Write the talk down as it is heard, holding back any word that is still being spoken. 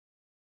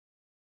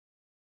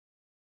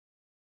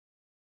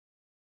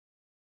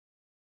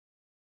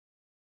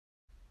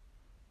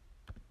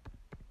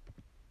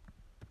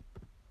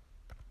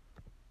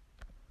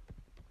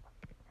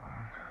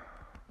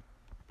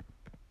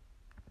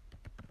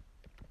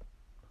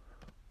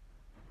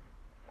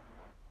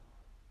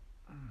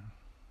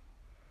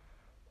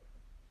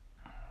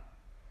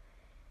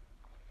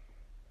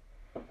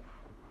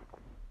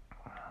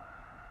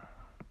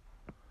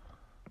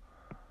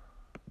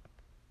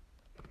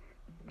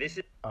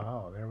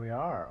Oh, there we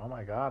are. Oh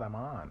my God, I'm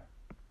on.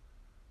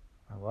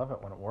 I love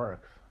it when it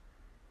works.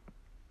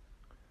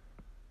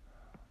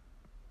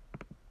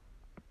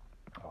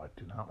 Oh, I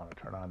do not want to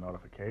turn on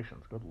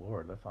notifications. Good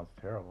Lord, that sounds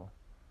terrible.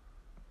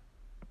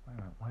 Wait a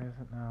minute, why is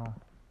it now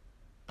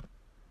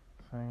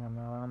saying I'm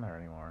not on there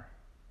anymore?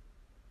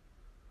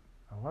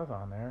 I was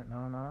on there. No,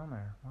 I'm not on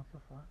there. What the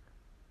fuck?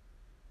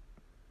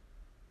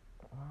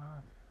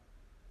 What?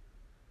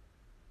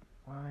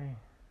 Why?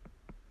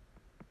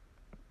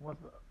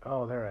 What the?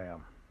 Oh, there I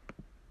am.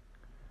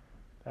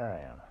 There I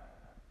am.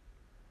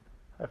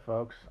 Hi,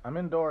 folks. I'm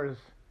indoors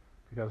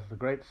because the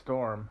great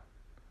storm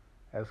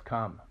has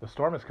come. The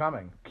storm is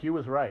coming. Q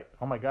is right.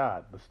 Oh my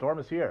God, the storm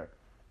is here.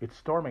 It's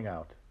storming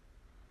out.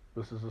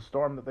 This is the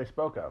storm that they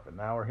spoke of, and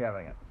now we're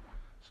having it.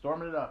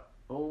 Storming it up.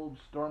 Old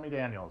Stormy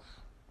Daniels.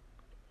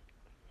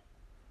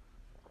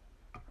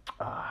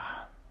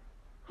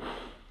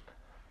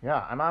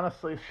 Yeah, I'm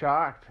honestly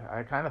shocked.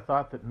 I kind of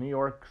thought that New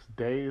York's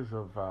days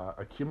of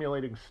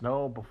accumulating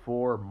snow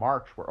before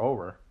March were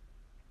over.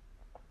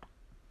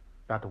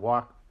 Got to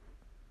walk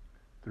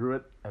through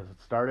it as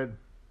it started.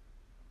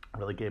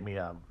 Really gave me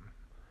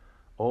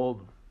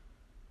old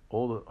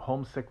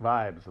homesick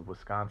vibes of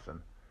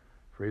Wisconsin.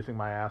 Freezing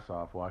my ass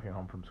off walking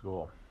home from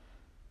school.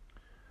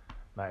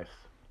 Nice.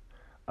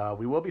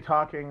 We will be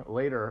talking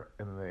later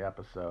in the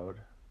episode,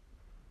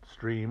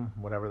 stream,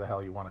 whatever the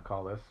hell you want to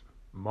call this,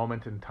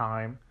 moment in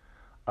time,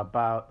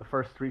 about the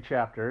first 3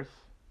 chapters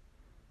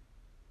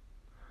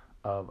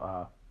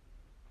of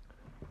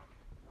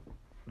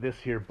this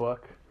here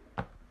book,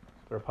 The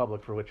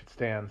Republic for Which It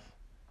Stands,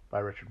 by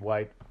Richard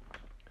White.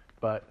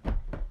 But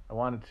I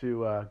wanted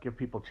to give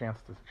people a chance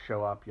to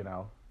show up,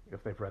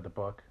 if they've read the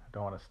book. I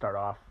don't want to start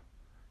off,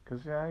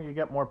 because you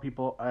get more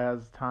people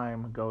as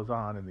time goes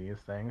on in these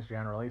things,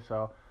 generally.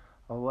 So,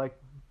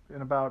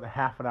 in about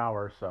half an hour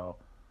or so,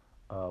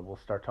 we'll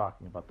start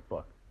talking about the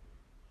book.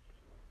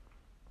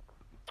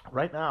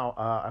 Right now,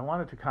 I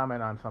wanted to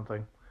comment on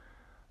something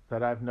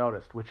that I've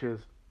noticed, which is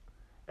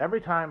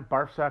every time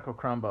Barf Sacco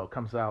Crumbo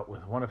comes out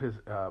with one of his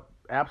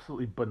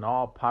absolutely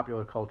banal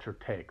popular culture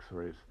takes,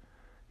 where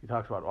he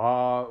talks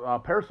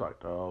about,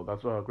 Parasite, oh,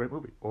 that's a great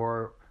movie.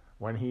 Or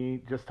when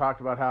he just talked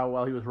about how,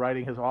 while he was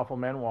writing his awful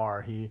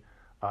memoir, he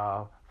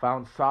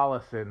found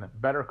solace in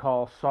Better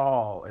Call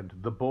Saul and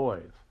The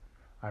Boys.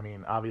 I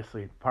mean,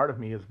 obviously, part of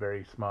me is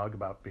very smug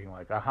about being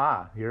like,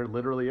 aha, here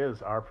literally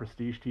is our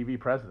prestige TV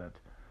president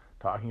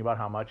talking about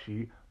how much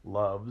he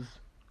loves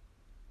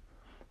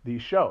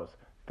these shows.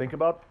 Think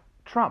about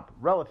Trump,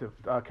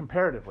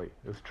 comparatively.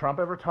 Does Trump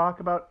ever talk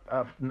about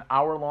an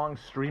hour-long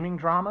streaming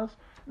dramas?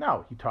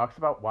 No, he talks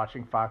about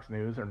watching Fox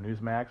News or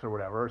Newsmax or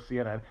whatever, or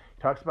CNN.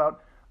 He talks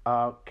about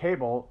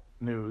cable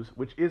news,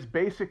 which is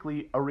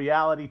basically a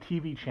reality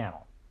TV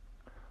channel.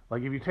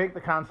 Like, if you take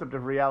the concept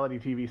of reality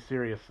TV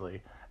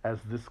seriously as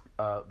this,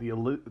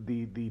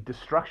 the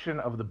destruction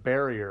of the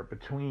barrier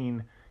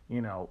between,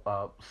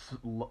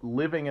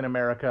 living in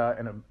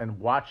America and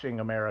watching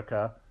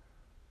America,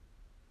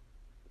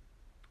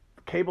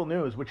 cable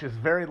news, which is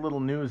very little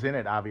news in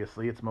it,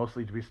 obviously, it's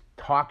mostly to be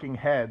talking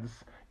heads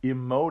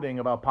emoting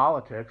about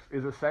politics,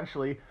 is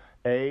essentially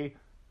a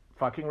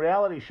fucking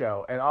reality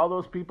show. And all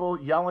those people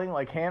yelling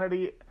like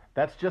Hannity,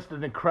 that's just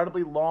an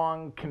incredibly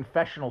long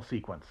confessional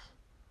sequence.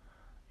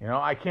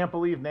 I can't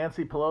believe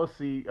Nancy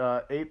Pelosi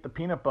ate the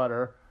peanut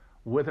butter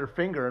with her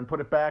finger and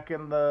put it back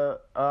on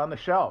the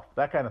shelf,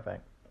 that kind of thing.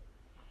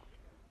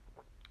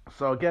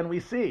 So again, we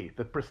see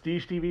the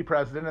prestige TV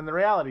president and the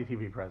reality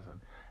TV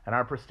president. And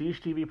our prestige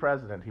TV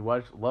president, he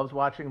loves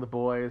watching The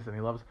Boys, and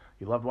he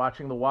loved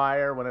watching The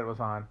Wire when it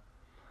was on.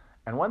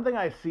 And one thing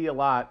I see a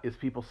lot is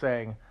people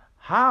saying,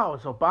 how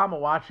is Obama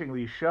watching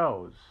these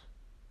shows,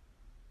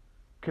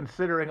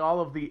 considering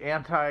all of the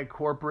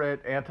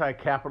anti-corporate,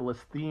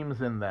 anti-capitalist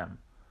themes in them?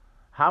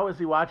 How is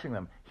he watching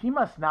them? He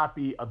must not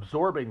be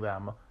absorbing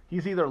them.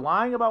 He's either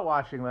lying about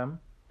watching them,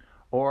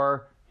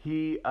 or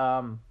he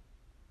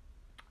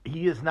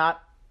is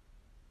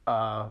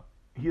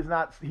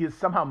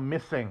somehow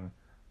missing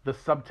the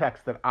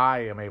subtext that I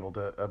am able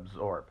to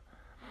absorb.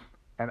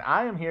 And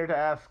I am here to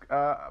ask,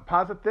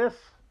 posit this.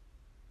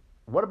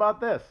 What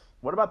about this?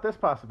 What about this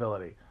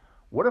possibility?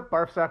 What if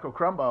Barf Sacco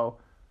Crumbo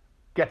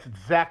gets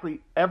exactly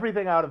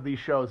everything out of these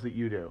shows that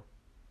you do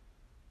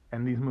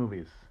and these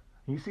movies?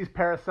 He sees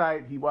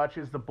Parasite, he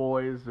watches The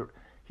Boys.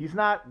 He's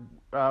not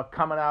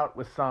coming out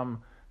with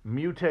some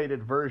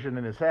mutated version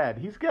in his head.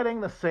 He's getting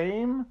the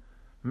same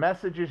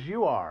message as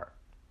you are.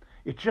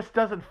 It just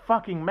doesn't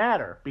fucking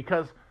matter,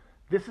 because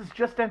this is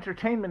just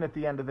entertainment at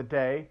the end of the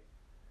day,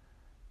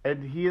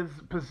 and his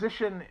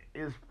position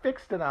is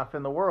fixed enough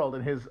in the world,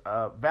 and his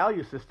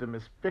value system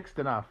is fixed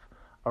enough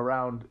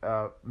around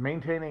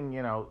maintaining,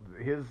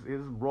 his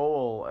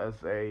role as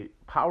a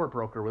power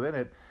broker within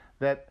it,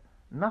 that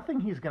nothing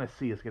he's going to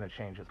see is going to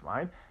change his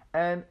mind.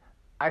 And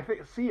I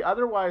see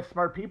otherwise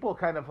smart people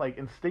kind of like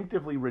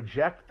instinctively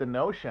reject the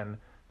notion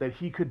that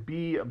he could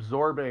be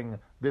absorbing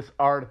this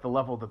art at the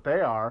level that they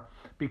are,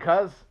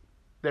 because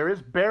there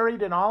is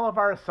buried in all of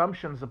our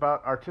assumptions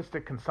about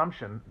artistic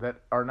consumption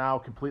that are now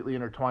completely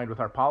intertwined with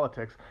our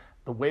politics.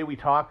 The way we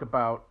talk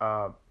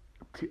about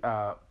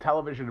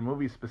television and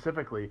movies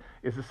specifically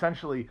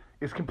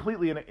is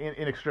completely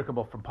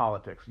inextricable from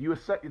politics.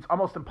 It's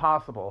almost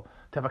impossible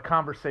to have a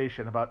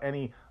conversation about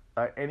any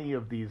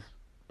of these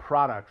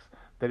products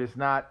that is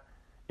not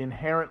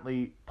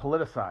inherently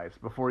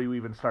politicized before you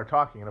even start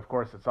talking. And of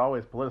course, it's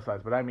always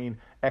politicized, but I mean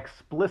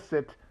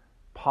explicit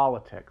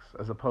politics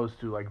as opposed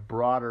to like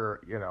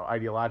broader,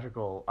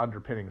 ideological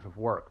underpinnings of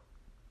work.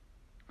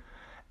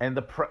 And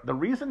the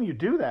reason you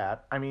do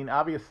that, I mean,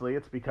 obviously,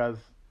 it's because,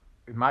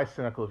 in my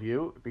cynical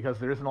view, because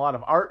there isn't a lot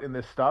of art in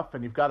this stuff,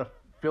 and you've got to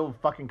fill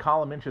fucking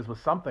column inches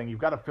with something. You've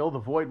got to fill the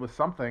void with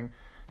something.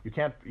 You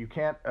can't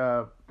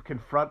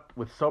confront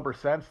with sober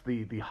sense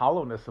the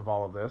hollowness of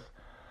all of this.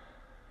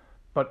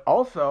 But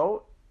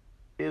also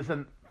is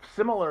a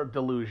similar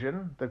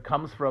delusion that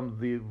comes from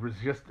the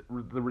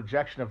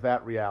rejection of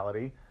that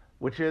reality,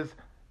 which is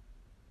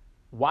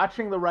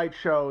watching the right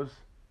shows,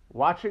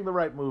 watching the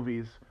right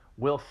movies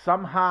will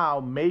somehow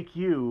make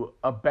you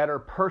a better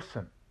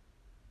person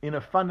in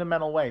a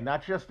fundamental way,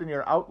 not just in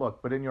your outlook,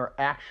 but in your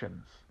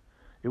actions.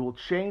 It will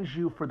change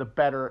you for the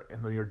better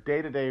in your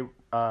day-to-day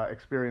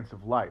experience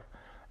of life.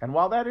 And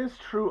while that is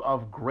true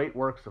of great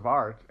works of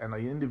art and the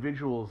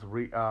individual's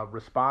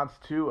response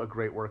to a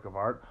great work of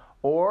art,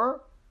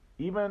 or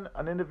even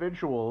an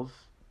individual's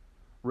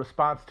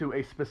response to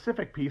a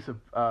specific piece of,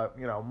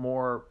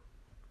 more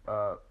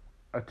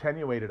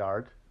attenuated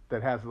art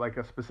that has like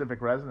a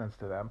specific resonance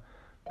to them,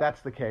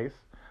 that's the case.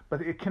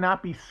 But it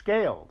cannot be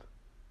scaled.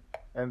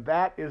 And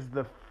that is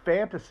the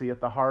fantasy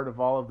at the heart of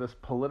all of this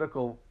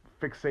political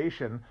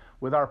fixation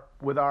with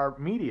our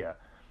media,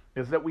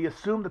 is that we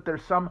assume that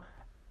there's some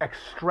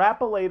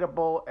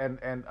extrapolatable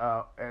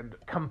and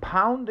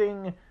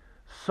compounding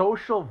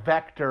social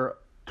vector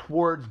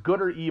towards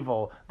good or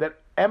evil that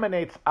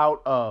emanates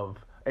out of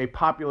a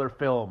popular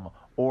film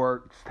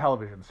or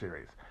television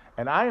series.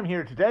 And I am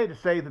here today to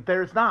say that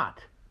there's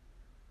not.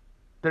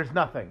 There's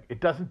nothing.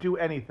 It doesn't do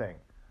anything.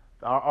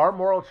 Our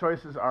moral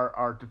choices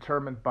are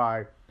determined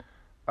by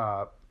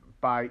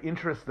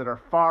interests that are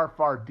far,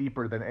 far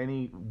deeper than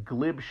any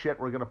glib shit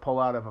we're going to pull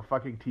out of a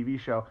fucking TV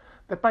show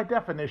that by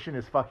definition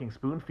is fucking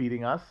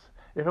spoon-feeding us.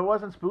 If it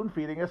wasn't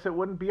spoon-feeding us, it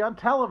wouldn't be on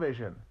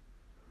television.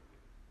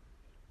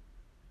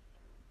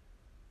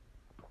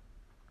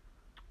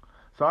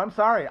 So I'm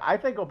sorry. I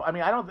think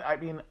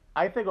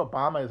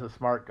Obama is a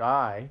smart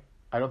guy.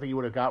 I don't think he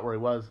would have got where he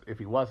was if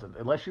he wasn't,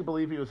 unless you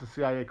believe he was a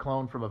CIA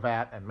clone from a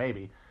vat, and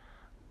maybe.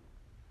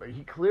 But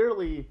he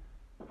clearly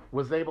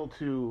was able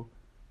to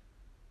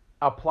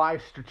apply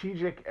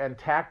strategic and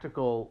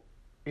tactical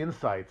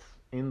insights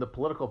in the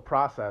political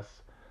process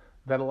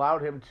that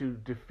allowed him to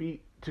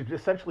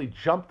essentially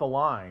jump the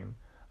line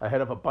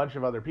ahead of a bunch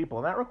of other people.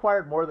 And that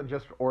required more than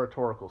just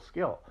oratorical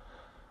skill.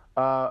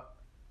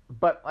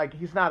 But like,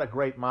 he's not a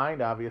great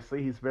mind,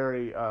 obviously. He's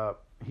very,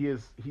 he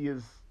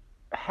is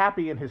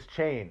happy in his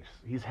change.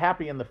 He's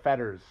happy in the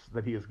fetters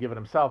that he has given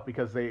himself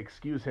because they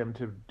excuse him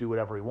to do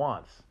whatever he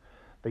wants.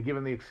 They give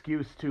him the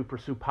excuse to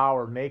pursue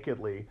power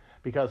nakedly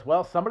because,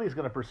 well, somebody's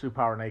going to pursue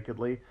power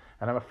nakedly,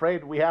 and I'm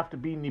afraid we have to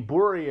be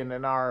Niburian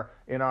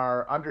in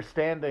our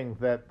understanding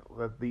that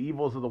the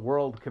evils of the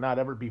world cannot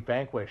ever be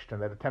vanquished,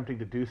 and that attempting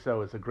to do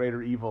so is a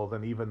greater evil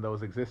than even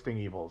those existing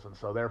evils. And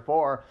so,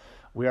 therefore,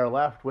 we are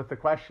left with the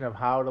question of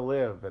how to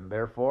live. And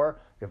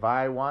therefore, if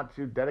I want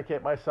to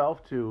dedicate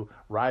myself to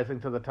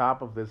rising to the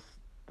top of this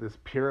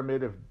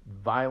pyramid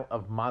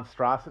of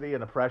monstrosity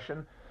and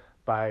oppression,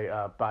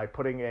 by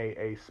putting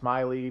a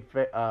smiley,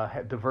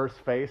 diverse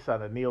face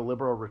on a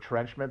neoliberal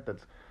retrenchment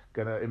that's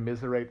going to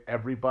immiserate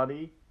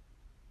everybody,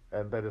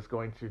 and that is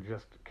going to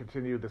just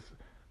continue this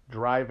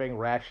driving,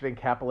 ratcheting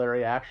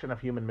capillary action of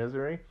human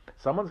misery.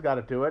 Someone's got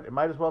to do it. It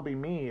might as well be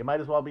me. It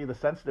might as well be the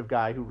sensitive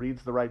guy who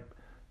reads the right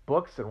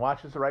books and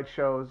watches the right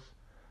shows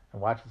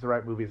and watches the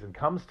right movies and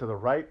comes to the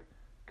right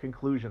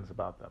conclusions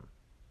about them.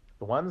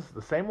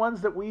 The same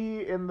ones that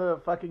we in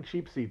the fucking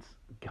cheap seats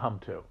come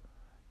to.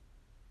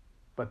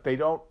 But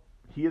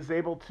he is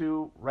able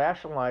to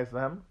rationalize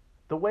them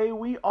the way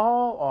we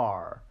all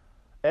are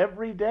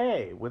every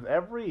day with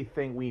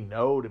everything we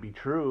know to be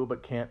true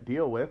but can't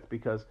deal with,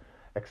 because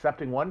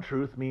accepting one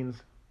truth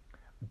means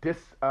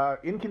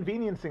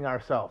inconveniencing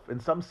ourselves in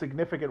some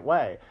significant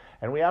way.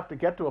 And we have to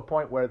get to a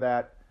point where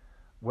that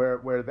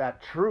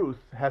truth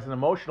has an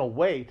emotional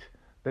weight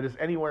that is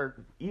anywhere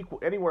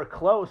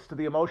close to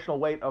the emotional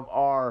weight of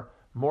our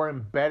more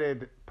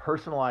embedded,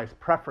 personalized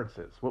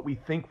preferences, what we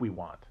think we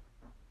want.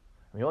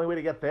 And the only way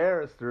to get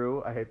there is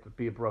through, I hate to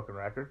be a broken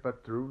record,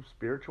 but through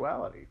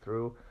spirituality,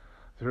 through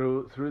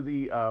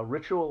the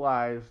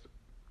ritualized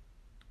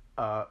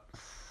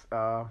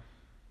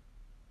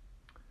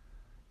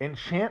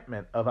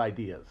enchantment of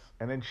ideas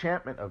and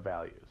enchantment of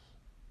values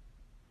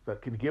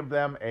that can give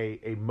them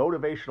a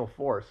motivational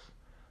force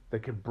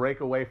that can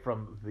break away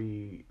from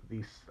the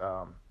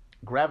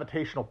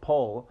gravitational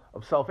pull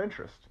of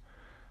self-interest.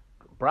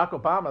 Barack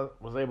Obama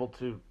was able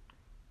to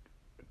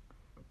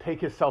take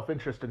his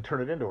self-interest and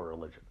turn it into a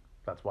religion.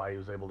 That's why he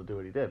was able to do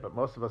what he did. But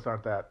most of us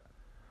aren't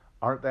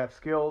that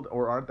skilled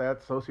or aren't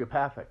that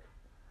sociopathic,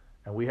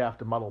 and we have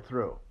to muddle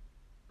through,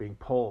 being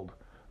pulled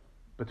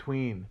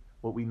between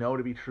what we know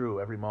to be true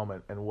every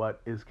moment and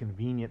what is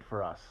convenient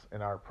for us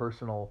in our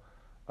personal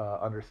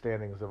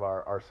understandings of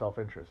our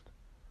self-interest.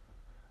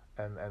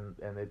 And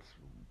it's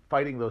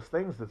fighting those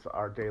things that's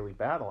our daily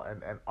battle.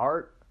 And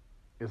art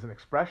is an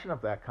expression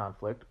of that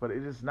conflict, but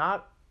it is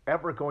not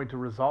ever going to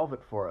resolve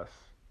it for us.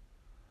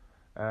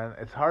 And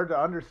it's hard to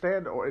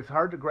understand, or it's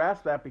hard to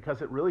grasp that,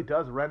 because it really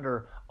does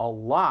render a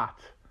lot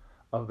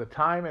of the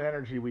time and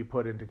energy we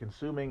put into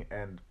consuming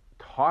and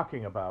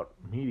talking about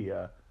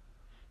media,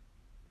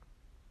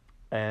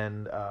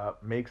 and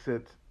makes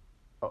it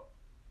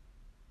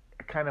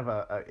kind of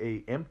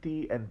a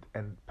empty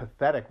and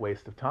pathetic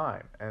waste of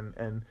time.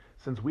 And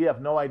since we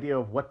have no idea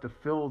of what to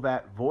fill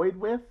that void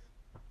with,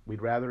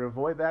 we'd rather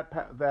avoid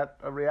that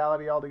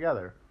reality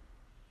altogether.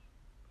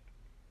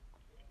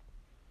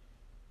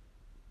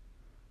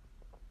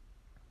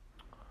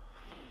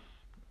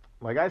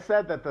 Like I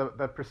said, that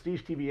the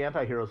prestige TV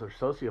anti-heroes are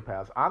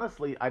sociopaths.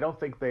 Honestly, I don't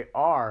think they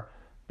are,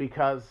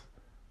 because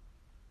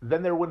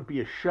then there wouldn't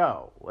be a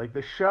show. Like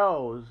those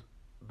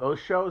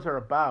shows are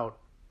about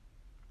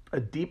a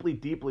deeply,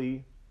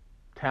 deeply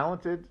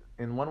talented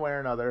in one way or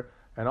another,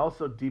 and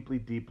also deeply,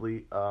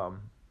 deeply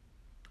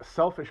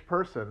selfish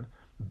person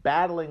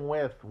battling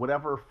with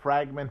whatever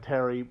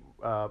fragmentary,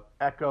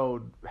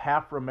 echoed,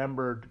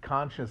 half-remembered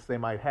conscience they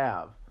might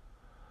have.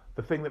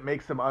 The thing that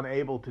makes them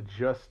unable to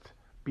just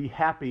be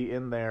happy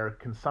in their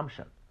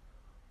consumption.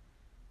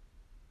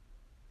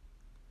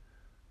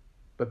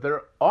 But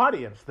their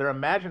audience, their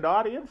imagined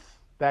audience,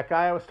 that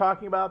guy I was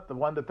talking about, the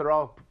one that they're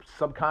all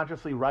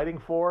subconsciously writing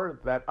for,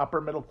 that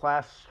upper middle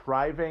class,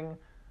 striving,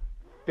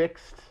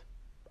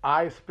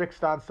 eyes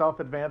fixed on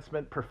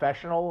self-advancement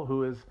professional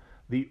who is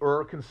the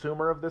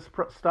consumer of this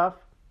stuff,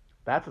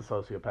 that's a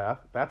sociopath.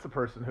 That's a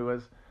person who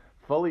has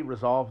fully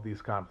resolved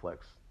these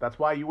conflicts. That's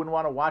why you wouldn't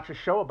want to watch a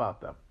show about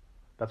them.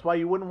 That's why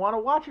you wouldn't want to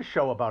watch a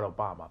show about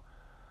Obama.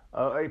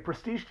 A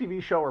prestige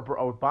TV show where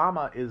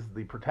Obama is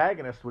the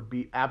protagonist would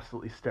be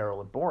absolutely sterile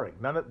and boring.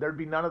 There'd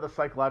be none of the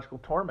psychological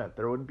torment.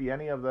 There wouldn't be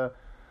any of the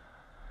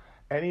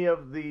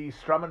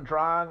Strum and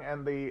Drang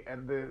and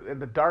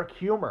the dark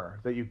humor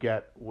that you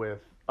get with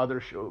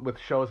with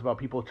shows about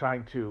people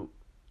trying to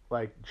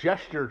like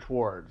gesture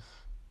towards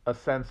a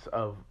sense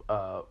of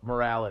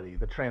morality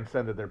that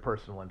transcended their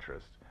personal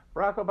interest.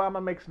 Barack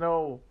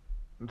Obama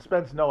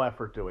spends no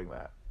effort doing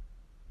that.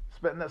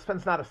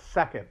 Spends not a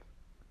second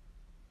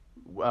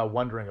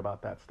wondering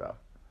about that stuff.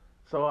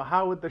 So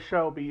how would the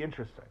show be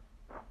interesting?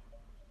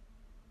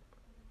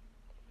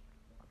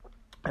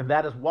 And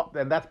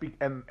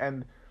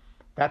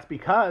that's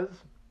because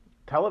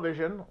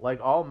television, like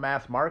all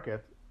mass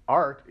market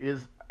art,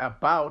 is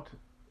about,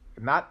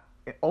 not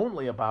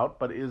only about,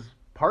 but is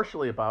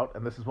partially about,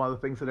 and this is one of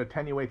the things that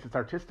attenuates its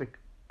artistic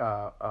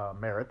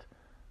merit,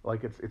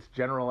 like its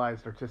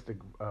generalized artistic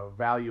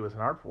value as an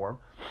art form,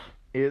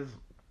 is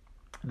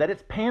that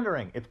it's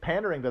pandering. It's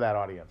pandering to that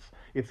audience.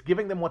 It's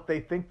giving them what they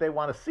think they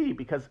want to see,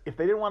 because if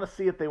they didn't want to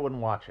see it, they wouldn't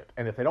watch it.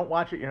 And if they don't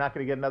watch it, you're not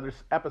going to get another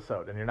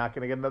episode, and you're not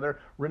going to get another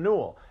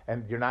renewal,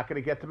 and you're not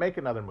going to get to make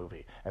another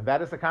movie. And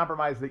that is a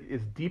compromise that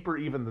is deeper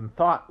even than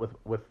thought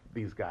with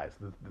these guys,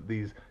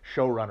 these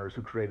showrunners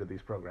who created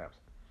these programs.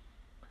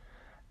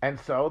 And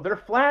so they're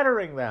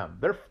flattering them.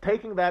 They're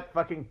taking that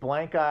fucking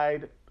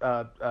blank-eyed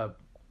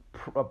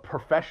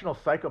professional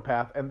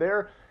psychopath, and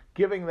they're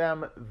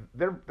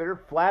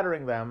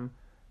flattering them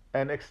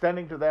and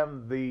extending to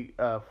them the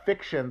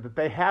fiction that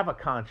they have a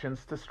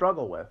conscience to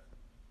struggle with,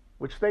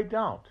 which they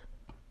don't.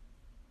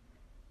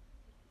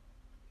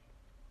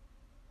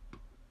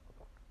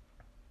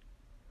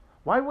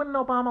 Why wouldn't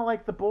Obama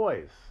like The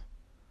Boys?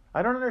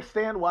 I don't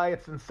understand why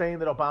it's insane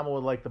that Obama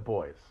would like The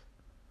Boys.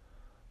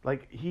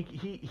 Like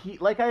he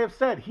like I have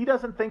said, he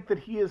doesn't think that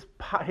he has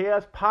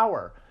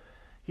power.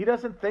 He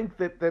doesn't think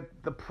that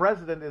the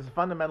president is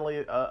fundamentally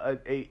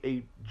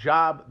a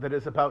job that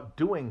is about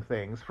doing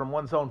things from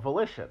one's own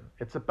volition.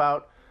 It's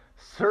about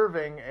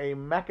serving a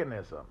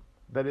mechanism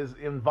that is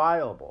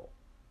inviolable.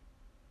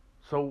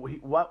 So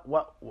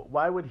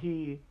why would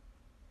he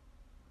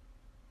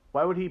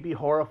be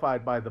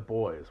horrified by The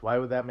Boys? Why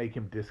would that make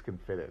him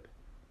discomfited?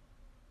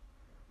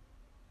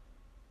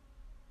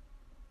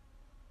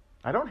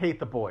 I don't hate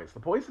The Boys. The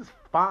Boys is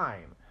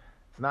fine.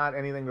 It's not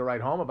anything to write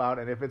home about,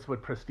 and if it's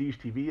what prestige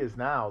TV is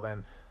now,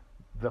 then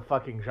the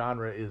fucking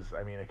genre is,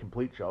 a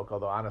complete joke.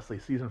 Although, honestly,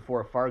 season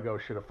 4 of Fargo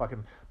should have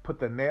fucking put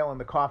the nail in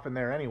the coffin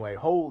there anyway.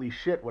 Holy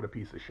shit, what a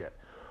piece of shit.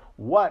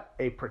 What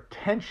a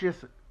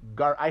pretentious...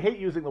 I hate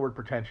using the word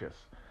pretentious.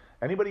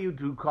 Anybody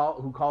who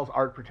calls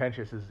art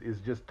pretentious is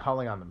just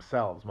telling on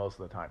themselves most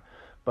of the time.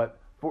 But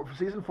for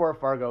season 4 of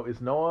Fargo is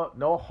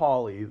Noah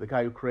Hawley, the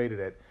guy who created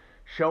it,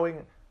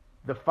 showing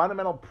the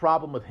fundamental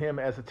problem with him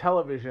as a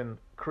television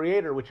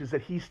creator, which is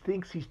that he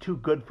thinks he's too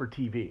good for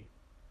TV.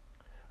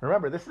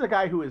 Remember, this is a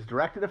guy who has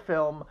directed a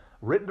film,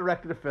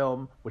 directed a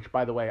film, which,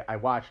 by the way, I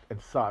watched and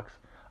sucks,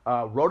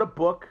 wrote a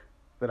book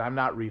that I'm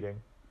not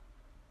reading,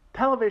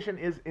 television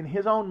is, in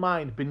his own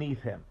mind,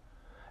 beneath him.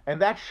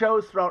 And that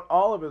shows throughout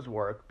all of his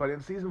work, but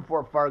in season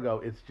 4 of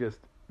Fargo,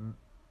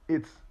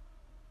 it's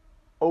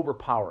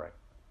overpowering.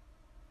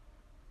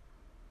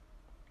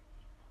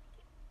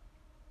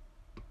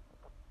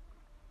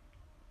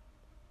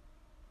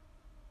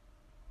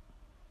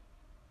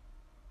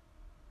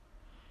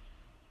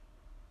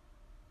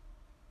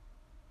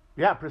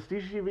 Yeah,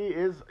 Prestige TV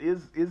is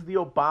the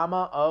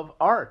Obama of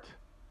art.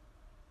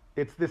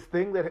 It's this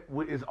thing that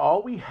is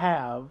all we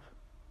have.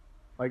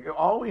 Like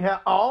all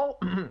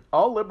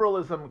all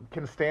liberalism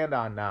can stand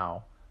on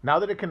now. Now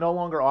that it can no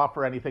longer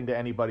offer anything to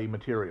anybody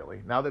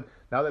materially. Now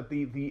that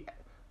the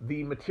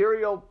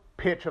material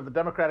pitch of the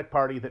Democratic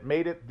Party that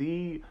made it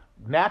the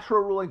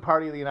natural ruling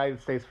party of the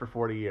United States for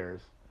 40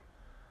 years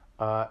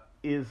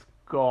is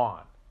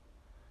gone,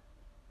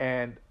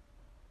 and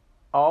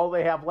all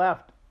they have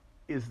left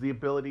is the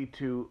ability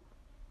to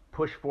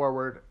push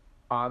forward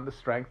on the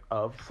strength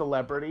of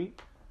celebrity,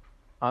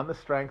 on the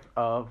strength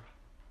of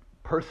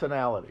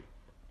personality.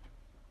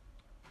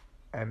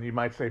 And you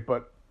might say,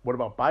 but what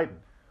about Biden?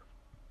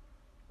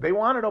 They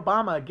wanted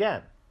Obama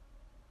again.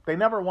 They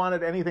never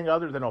wanted anything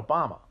other than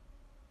Obama,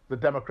 the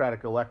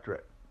Democratic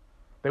electorate.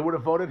 They would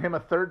have voted him a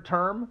third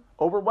term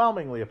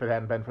overwhelmingly if it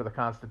hadn't been for the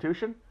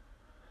Constitution.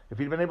 If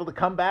he'd been able to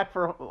come back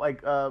for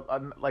like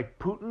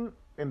Putin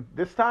in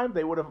this time,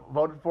 they would have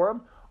voted for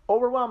him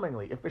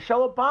overwhelmingly. If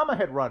Michelle Obama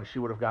had run, she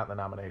would have gotten the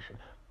nomination.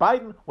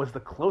 Biden was the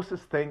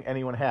closest thing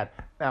anyone had.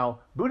 Now,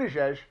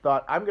 Buttigieg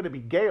thought, I'm going to be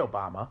gay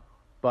Obama,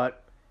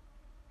 but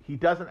he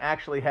doesn't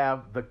actually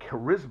have the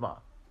charisma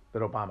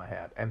that Obama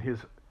had. And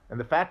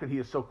the fact that he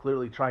is so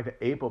clearly trying to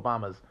ape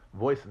Obama's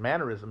voice and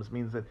mannerisms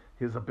means that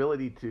his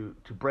ability to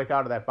break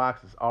out of that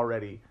box is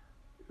already,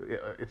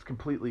 it's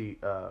completely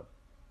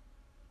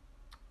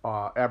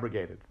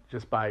abrogated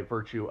just by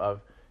virtue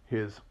of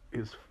his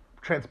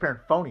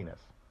transparent phoniness.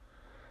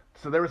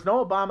 So there was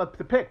no Obama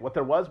to pick. What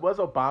there was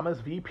Obama's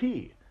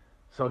VP.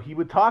 So he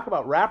would talk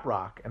about rap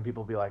rock, and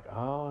people would be like,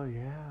 oh,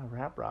 yeah,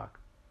 rap rock.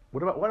 I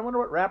wonder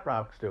what rap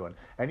rock's doing.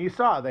 And you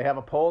saw, they have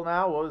a poll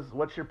now.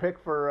 What's your pick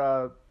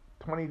for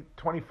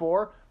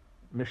 2024?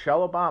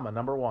 Michelle Obama,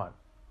 number 1.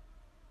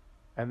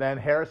 And then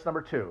Harris,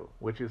 number 2,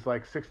 which is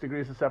like 6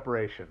 degrees of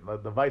separation.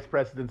 The vice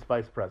president's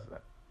vice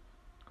president.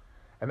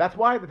 And that's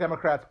why the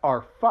Democrats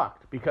are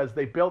fucked, because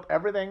they built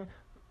everything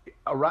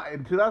around.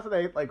 In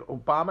 2008, like,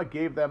 Obama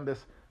gave them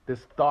this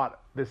thought,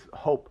 this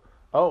hope.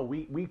 Oh,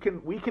 we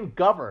can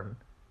govern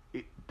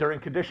during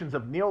conditions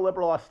of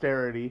neoliberal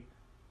austerity,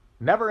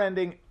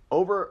 never-ending,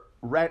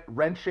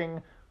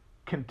 over-wrenching,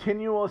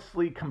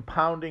 continuously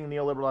compounding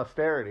neoliberal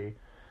austerity,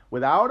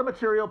 without a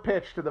material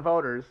pitch to the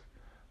voters,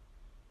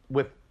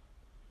 with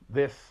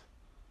this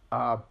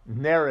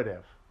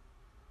narrative.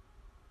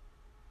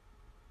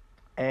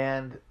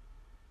 And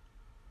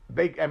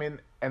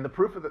and the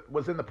proof of it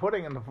was in the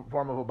pudding in the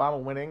form of Obama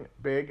winning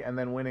big and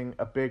then winning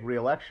a big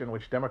re-election,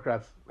 which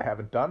Democrats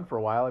haven't done for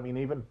a while. I mean,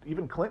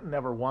 even Clinton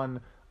never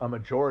won a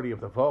majority of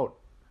the vote.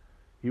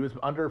 He was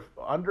under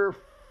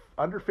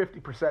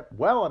 50%,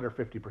 well under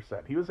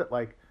 50%. He was at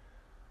like,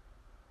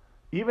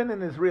 even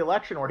in his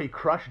re-election where he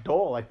crushed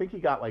Dole, I think he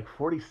got like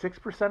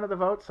 46% of the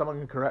vote. Someone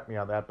can correct me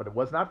on that, but it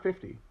was not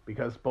 50,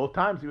 because both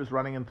times he was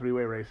running in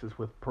three-way races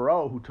with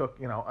Perot, who took,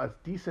 a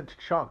decent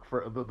chunk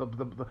for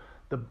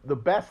the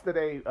best that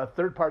a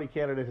third-party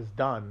candidate has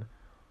done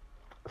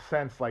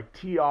since like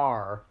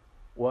TR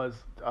was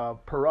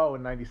Perot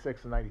in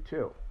 96 and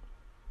 92.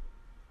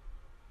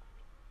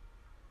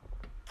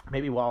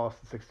 Maybe Wallace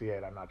in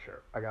 68, I'm not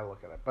sure. I gotta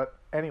look at it. But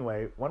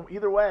anyway,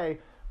 either way,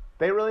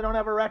 they really don't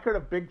have a record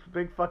of big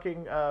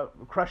fucking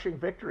crushing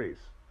victories.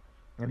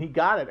 And he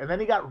got it. And then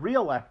he got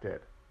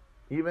reelected,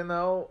 even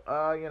though,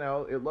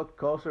 it looked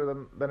closer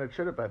than it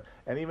should have been.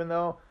 And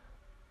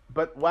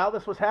but while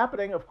this was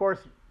happening, of course,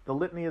 the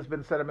litany has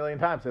been said a million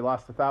times. They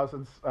lost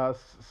 1,000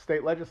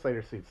 state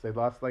legislator seats. They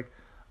lost like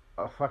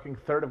a fucking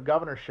third of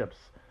governorships.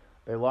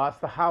 They lost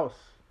the House.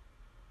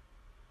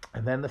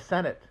 And then the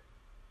Senate.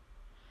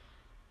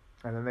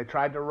 And then they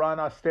tried to run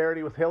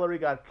austerity with Hillary,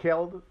 got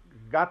killed,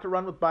 got to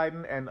run with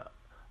Biden, and a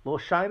little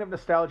shine of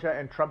nostalgia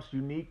and Trump's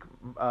unique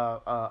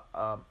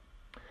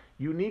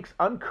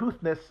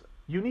uncouthness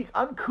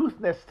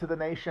to the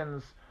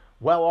nation's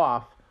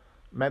well-off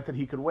meant that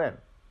he could win.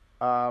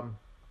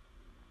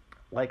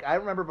 Like, I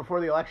remember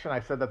before the election, I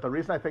said that the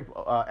reason I think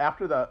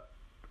after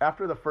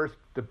the first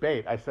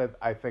debate, I said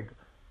I think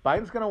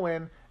Biden's going to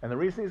win, and the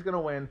reason he's going to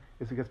win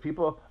is because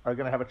people are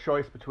going to have a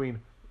choice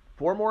between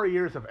 4 more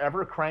years of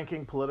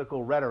ever-cranking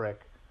political rhetoric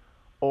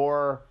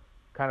or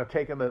kind of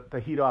taking the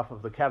heat off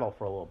of the kettle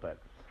for a little bit.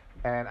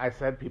 And I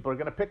said people are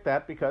going to pick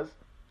that because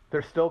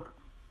there's still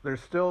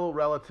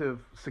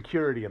relative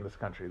security in this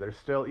country. There's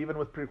still, even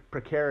with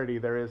precarity,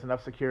 there is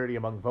enough security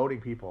among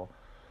voting people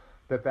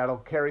that'll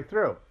carry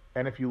through.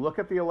 And if you look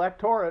at the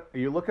electorate,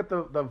 you look at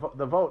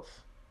the votes,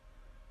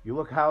 you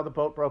look how the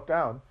vote broke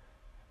down,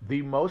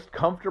 the most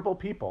comfortable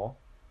people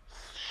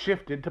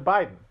shifted to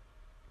Biden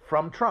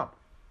from Trump.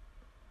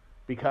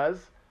 Because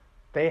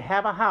they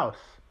have a house.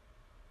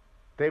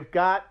 They've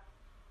got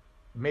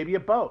maybe a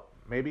boat.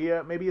 maybe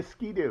a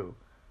ski-doo,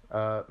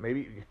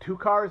 maybe 2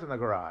 cars in the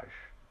garage.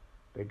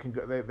 They can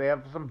go, they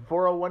have some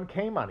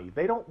 401k money.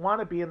 They don't want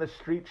to be in the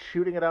streets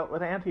shooting it out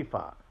with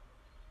Antifa.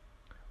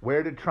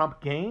 Where did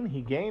Trump gain?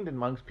 He gained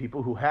amongst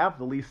people who have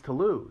the least to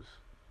lose.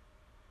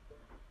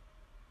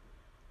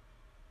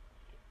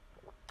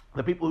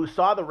 The people who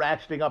saw the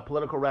ratcheting up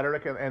political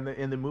rhetoric and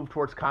the move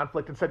towards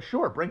conflict and said,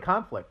 sure, bring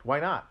conflict. Why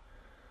not?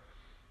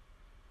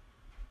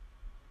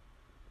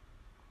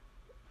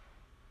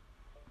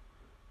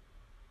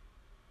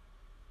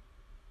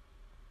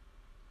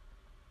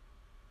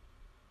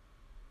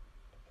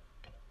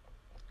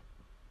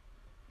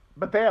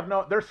 But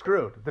they're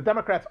screwed. The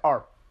Democrats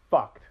are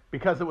fucked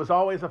because it was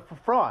always a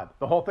fraud.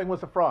 The whole thing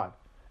was a fraud.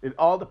 It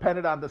all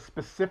depended on the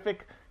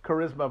specific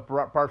charisma of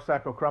Barf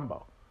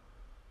Crumbo,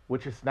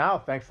 which is now,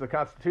 thanks to the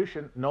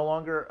Constitution, no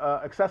longer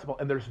accessible.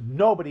 And there's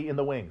nobody in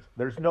the wings.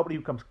 There's nobody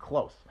who comes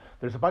close.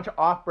 There's a bunch of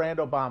off-brand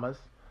Obamas,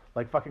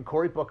 like fucking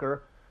Cory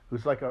Booker,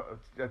 who's like a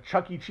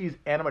Chuck E. Cheese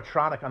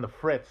animatronic on the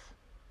Fritz,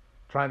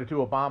 trying to do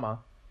Obama.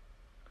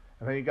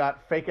 And then you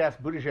got fake-ass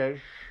Buttigieg.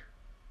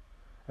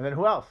 And then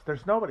who else?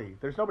 There's nobody.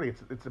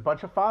 It's a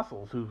bunch of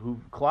fossils who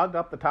clogged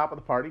up the top of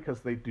the party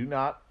because they do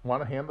not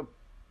want to hand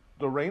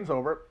the reins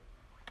over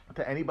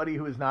to anybody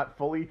who is not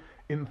fully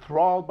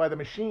enthralled by the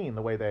machine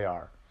the way they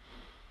are.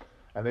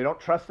 And they don't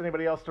trust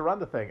anybody else to run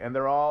the thing. And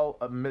they're all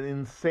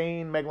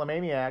insane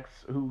megalomaniacs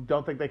who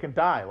don't think they can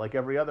die, like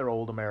every other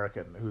old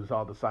American who's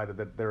all decided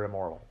that they're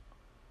immoral.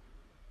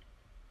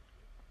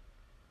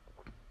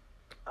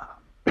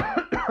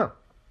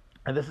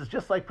 And this is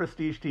just like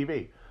Prestige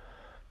TV.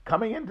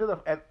 Coming into the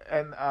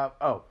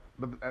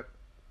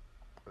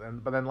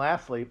but then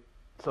lastly,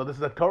 so this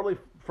is a totally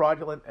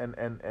fraudulent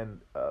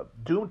and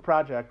doomed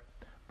project,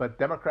 but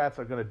Democrats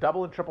are going to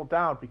double and triple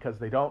down because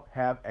they don't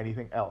have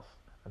anything else,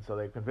 and so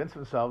they convince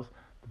themselves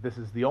that this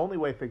is the only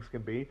way things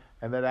can be,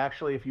 and that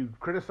actually if you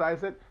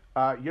criticize it,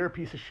 you're a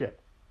piece of shit.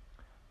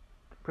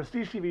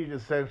 Prestige TV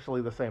is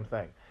essentially the same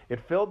thing.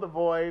 It filled the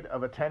void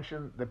of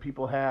attention that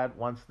people had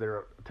once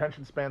their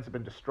attention spans have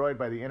been destroyed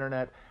by the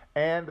internet,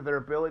 and their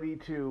ability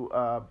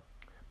to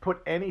put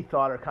any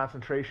thought or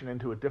concentration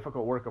into a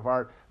difficult work of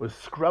art was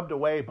scrubbed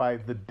away by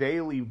the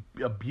daily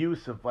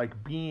abuse of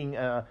like being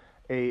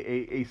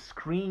a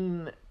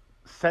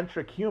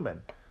screen-centric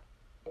human,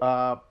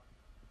 and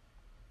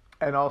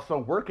also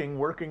working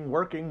more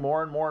and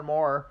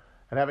more,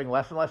 and having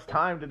less and less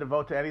time to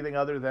devote to anything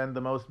other than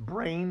the most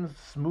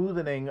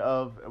brain-smoothening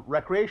of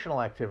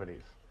recreational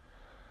activities.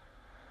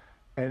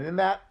 And in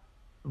that,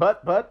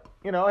 but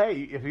you know,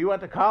 hey, if you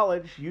went to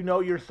college, you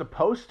know you're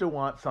supposed to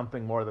want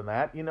something more than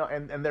that, you know,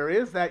 and there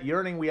is that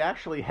yearning we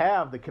actually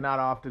have that cannot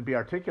often be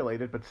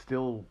articulated, but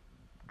still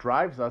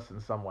drives us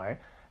in some way.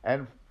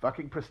 And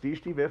fucking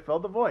Prestige TV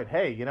filled the void.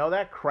 Hey, you know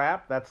that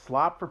crap, that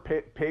slop for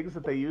pigs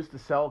that they used to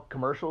sell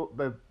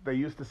that they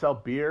used to sell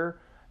beer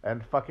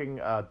and fucking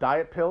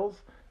diet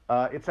pills?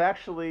 It's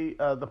actually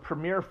the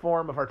premier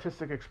form of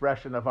artistic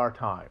expression of our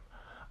time.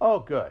 Oh,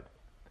 good.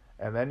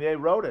 And then they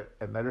wrote it,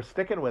 and then they're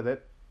sticking with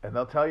it, and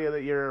they'll tell you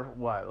that you're,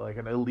 what, like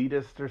an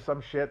elitist or some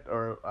shit,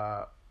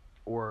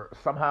 or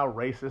somehow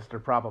racist or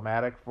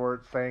problematic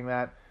for saying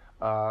that,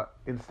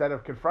 instead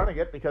of confronting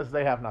it because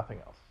they have nothing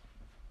else.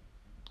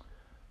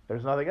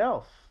 There's nothing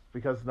else,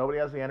 because nobody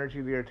has the energy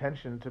or the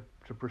attention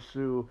to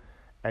pursue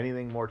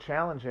anything more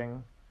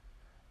challenging.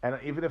 And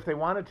even if they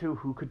wanted to,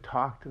 who could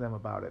talk to them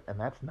about it? And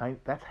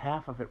that's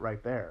half of it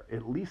right there.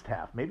 At least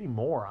half, maybe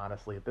more,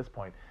 honestly, at this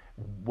point.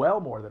 Well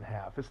more than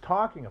half is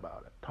talking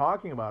about it,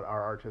 talking about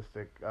our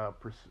artistic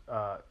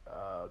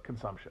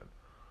consumption.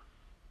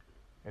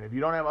 And if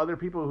you don't have other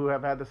people who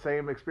have had the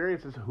same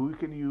experiences, who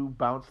can you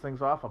bounce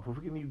things off of? Who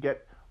can you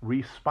get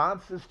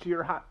responses to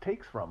your hot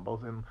takes from,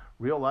 both in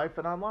real life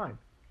and online?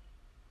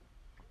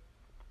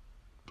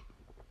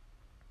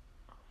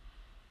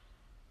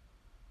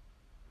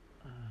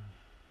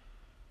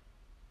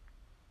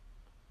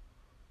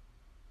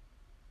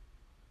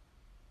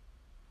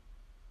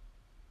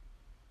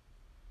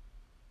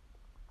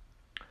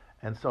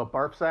 And so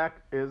Barfsack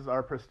is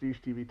our Prestige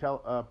TV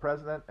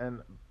president,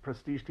 and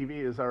Prestige TV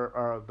is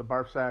the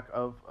Barfsack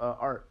of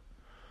art.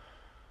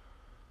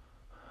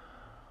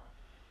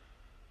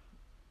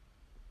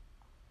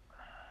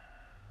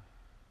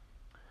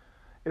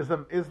 Is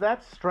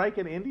that strike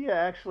in India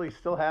actually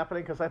still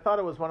happening? Because I thought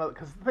it was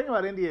because the thing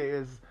about India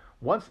is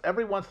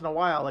every once in a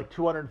while, like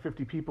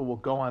 250 people will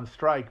go on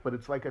strike, but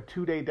it's like a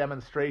 2-day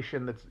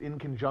demonstration that's in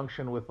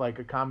conjunction with like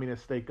a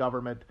communist state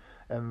government,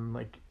 and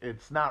like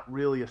it's not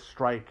really a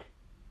strike.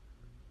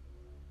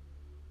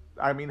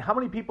 I mean, how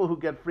many people who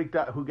get freaked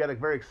out, who get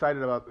very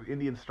excited about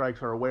Indian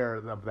strikes, are aware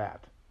of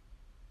that?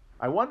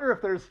 I wonder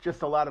if there's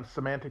just a lot of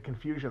semantic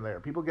confusion there.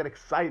 People get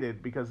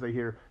excited because they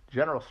hear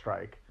general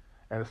strike,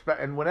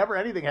 and whenever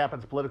anything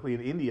happens politically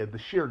in India, the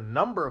sheer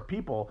number of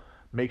people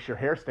makes your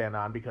hair stand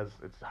on, because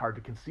it's hard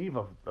to conceive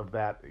of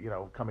that, you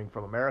know, coming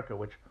from America,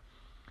 which,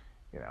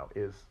 you know,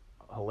 is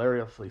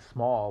hilariously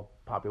small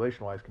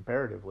population-wise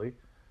comparatively.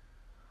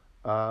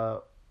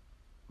 But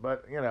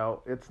you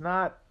know, it's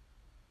not.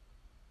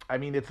 I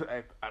mean,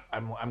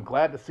 I'm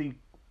glad to see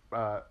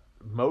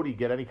Modi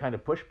get any kind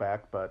of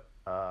pushback, but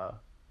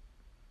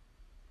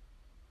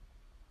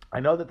I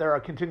know that there are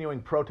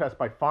continuing protests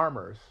by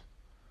farmers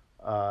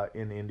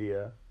in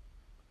India.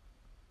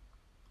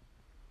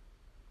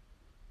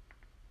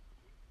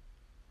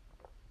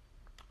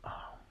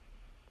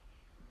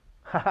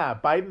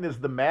 Biden is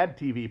the Mad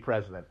TV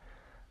president.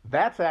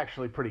 That's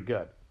actually pretty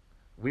good.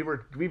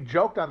 We've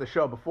joked on the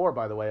show before,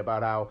 by the way,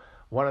 about how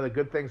one of the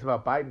good things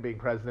about Biden being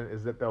president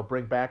is that they'll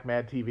bring back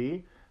Mad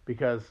TV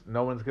because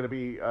no one's going to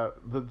be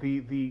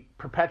the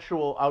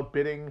perpetual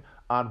outbidding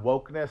on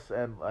wokeness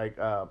and like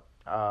a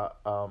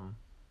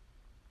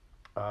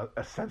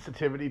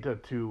sensitivity to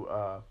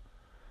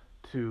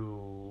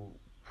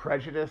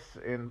prejudice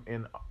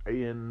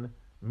in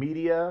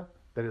media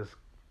that has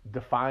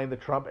defined the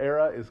Trump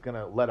era is going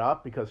to let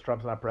up because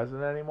Trump's not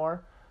president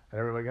anymore, and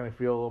everybody's going to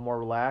feel a little more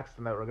relaxed,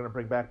 and that we're going to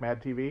bring back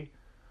Mad TV.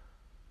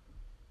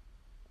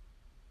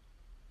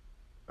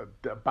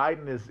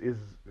 Biden is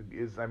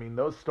I mean,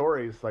 those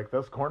stories, like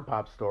those corn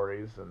pop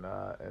stories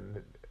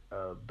and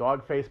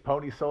dog faced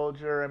pony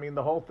soldier. I mean,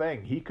 the whole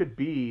thing. He could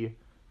be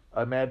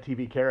a Mad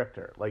TV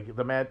character. Like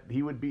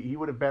he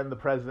would have been the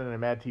president in a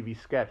Mad TV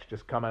sketch,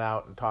 just coming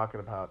out and talking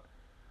about,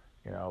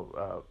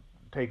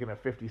 taking a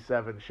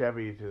 '57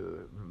 Chevy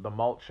to the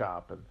malt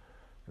shop and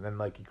then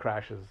like he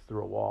crashes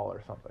through a wall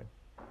or something.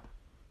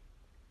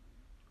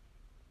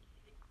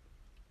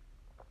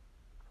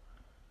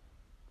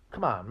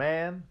 Come on,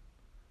 man.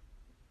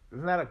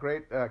 Isn't that a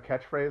great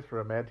catchphrase for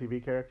a Mad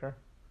TV character?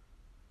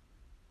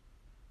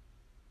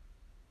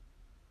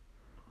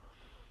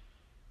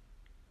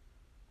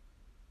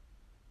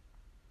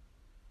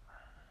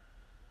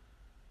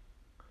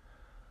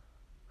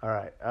 All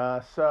right.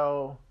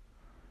 So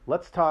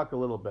let's talk a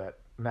little bit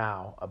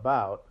now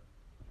about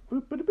the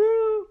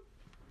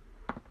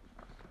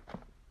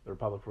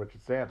Republic for which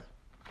it stands,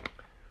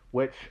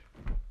 which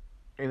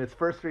in its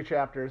first three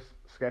chapters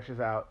sketches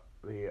out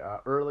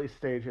the early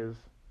stages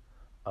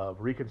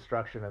of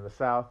Reconstruction in the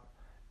South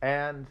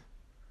and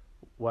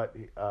what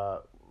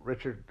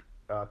Richard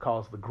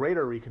calls the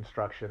Greater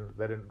Reconstruction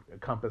that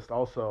encompassed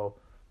also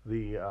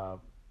the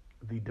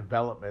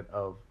development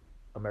of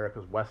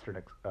America's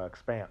western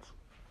expanse.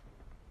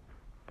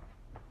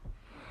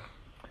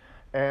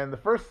 And the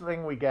first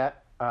thing we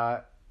get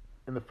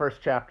in the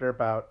first chapter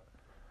about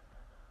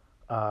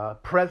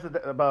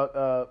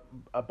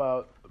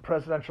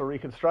presidential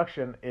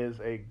reconstruction is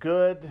a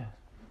good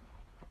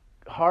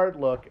hard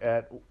look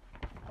at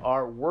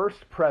our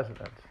worst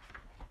president,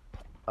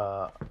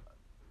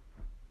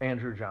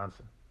 Andrew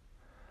Johnson,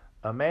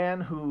 a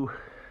man who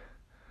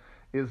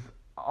is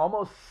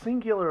almost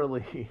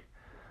singularly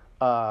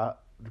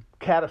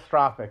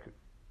catastrophic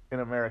in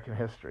American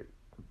history,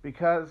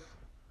 because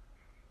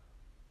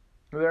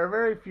there are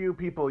very few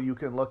people you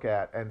can look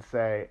at and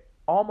say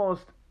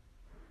almost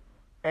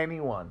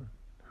anyone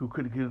who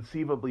could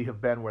conceivably have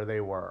been where they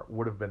were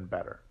would have been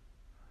better.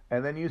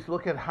 And then you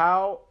look at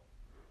how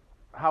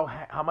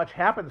much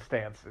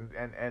happenstance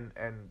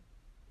and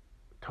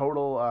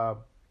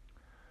total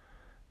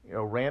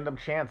random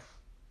chance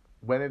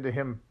went into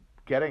him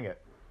getting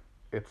it.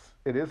 It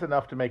is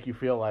enough to make you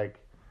feel like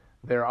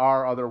there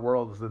are other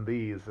worlds than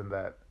these, and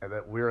that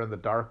we're in the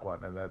dark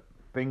one, and that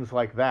things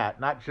like that,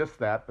 not just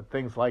that, but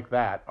things like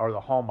that are the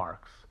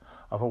hallmarks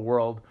of a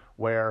world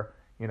where,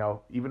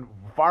 even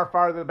far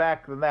farther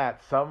back than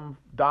that, some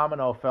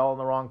domino fell in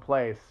the wrong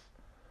place,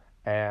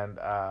 and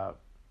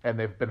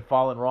they've been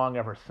falling wrong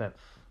ever since.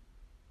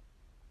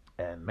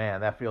 And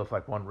man, that feels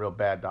like one real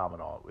bad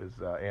domino is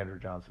Andrew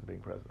Johnson being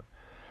president.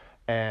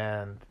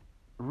 And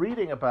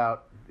reading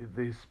about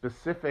his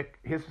specific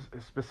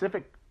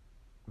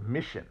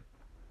mission,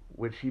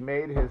 which he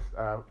made his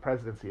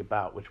presidency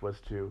about, which was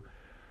to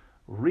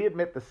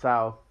readmit the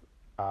South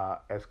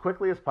as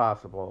quickly as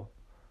possible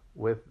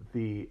with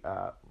the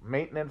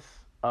maintenance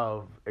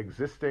of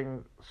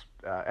existing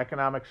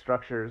economic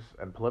structures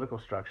and political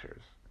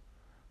structures.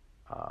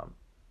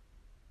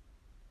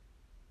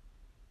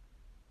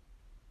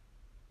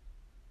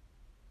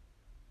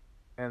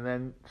 And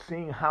then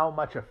seeing how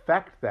much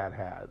effect that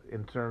had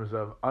in terms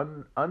of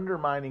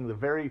undermining the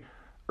very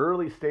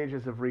early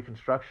stages of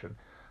Reconstruction.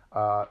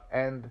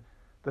 And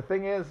the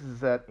thing is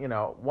that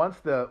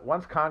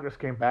once Congress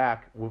came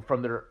back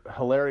from their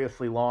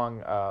hilariously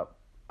long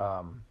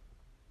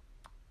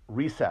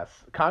recess,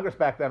 Congress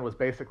back then was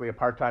basically a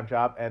part-time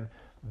job, and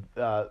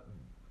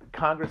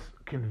Congress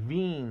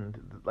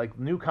convened, like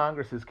new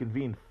Congresses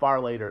convened far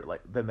later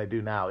than they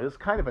do now. It was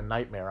kind of a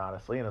nightmare,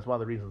 honestly, and it's one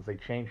of the reasons they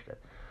changed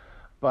it.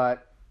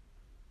 But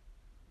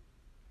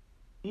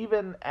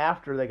even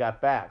after they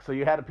got back, so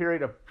you had a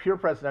period of pure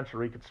presidential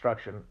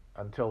reconstruction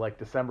until like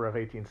December of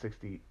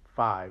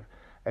 1865.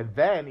 And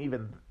then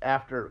even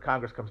after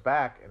Congress comes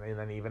back, and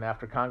then even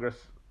after Congress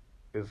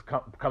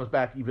comes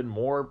back even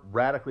more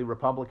radically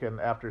Republican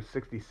after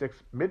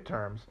 66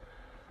 midterms,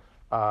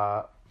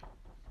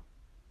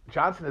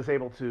 Johnson is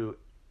able to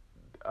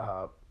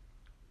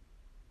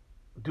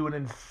do an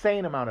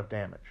insane amount of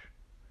damage.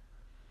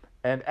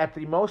 And at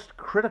the most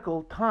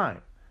critical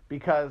time,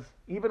 because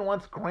even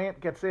once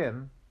Grant gets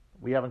in,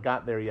 We haven't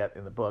gotten there yet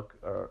in the book,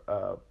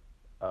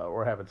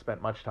 or haven't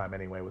spent much time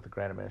anyway with the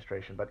Grant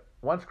administration. But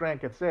once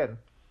Grant gets in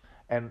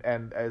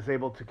and is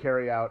able to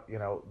carry out,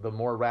 the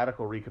more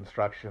radical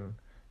Reconstruction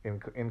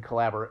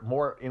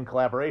more in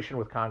collaboration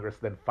with Congress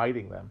than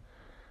fighting them,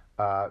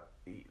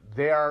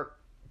 they are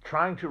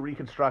trying to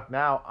reconstruct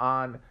now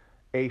on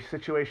a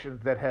situation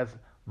that has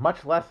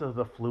much less of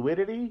the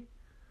fluidity,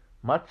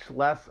 much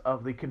less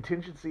of the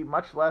contingency,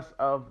 much less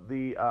of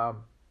the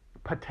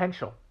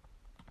potential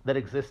that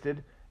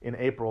existed in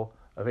April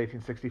of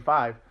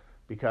 1865,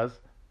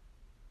 because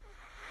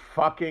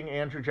fucking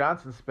Andrew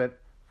Johnson spent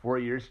 4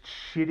 years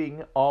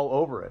shitting all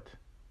over it.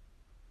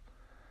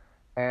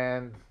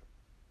 And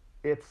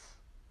it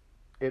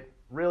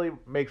really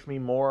makes me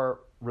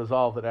more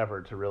resolved than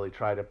ever to really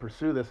try to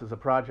pursue this as a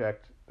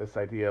project, this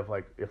idea of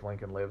like if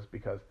Lincoln lives,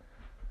 because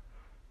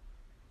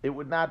it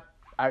would not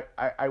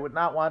I would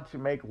not want to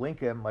make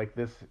Lincoln like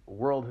this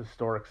world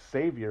historic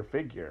savior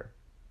figure.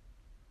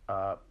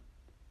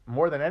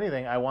 More than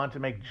anything, I want to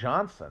make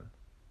Johnson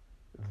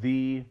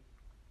the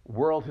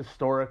world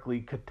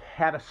historically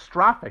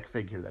catastrophic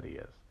figure that he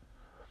is.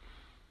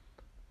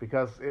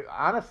 Because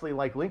honestly,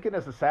 like Lincoln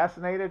is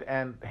assassinated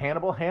and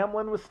Hannibal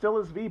Hamlin was still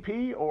his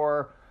VP,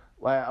 or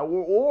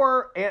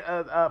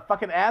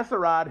fucking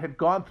Azerrad had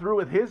gone through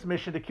with his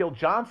mission to kill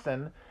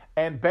Johnson,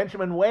 and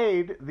Benjamin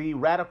Wade, the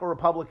radical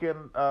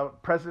Republican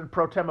president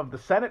pro tem of the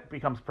Senate,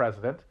 becomes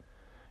president,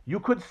 you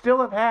could still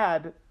have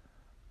had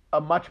a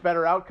much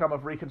better outcome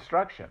of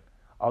Reconstruction.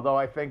 Although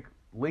I think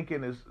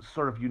Lincoln is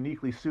sort of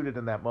uniquely suited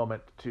in that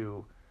moment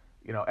to,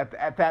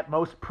 at that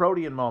most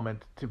protean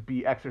moment, to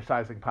be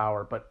exercising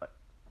power. But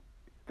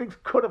things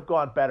could have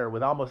gone better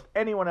with almost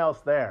anyone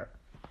else there.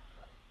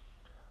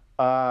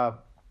 And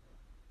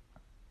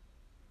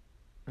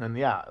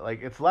yeah,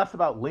 like it's less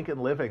about Lincoln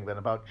living than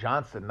about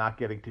Johnson not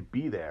getting to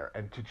be there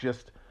and to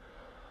just,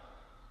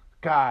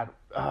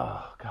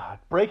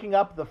 breaking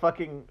up the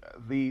fucking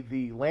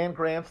the land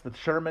grants that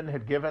Sherman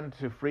had given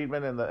to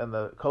freedmen in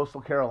the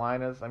coastal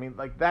Carolinas. I mean,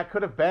 like that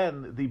could have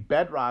been the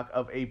bedrock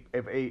of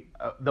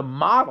the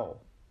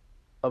model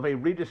of a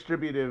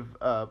redistributive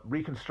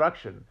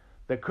Reconstruction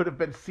that could have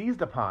been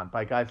seized upon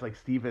by guys like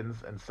Stevens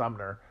and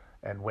Sumner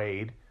and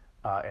Wade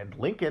and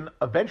Lincoln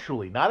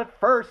eventually. Not at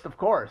first, of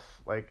course,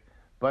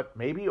 but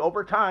maybe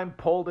over time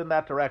pulled in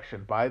that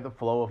direction by the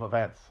flow of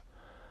events.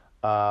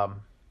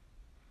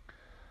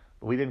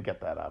 We didn't get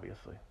that,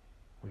 obviously.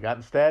 We got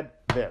instead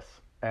this.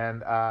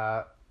 And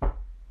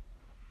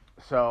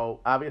so,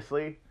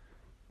 obviously,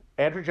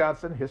 Andrew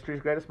Johnson,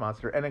 history's greatest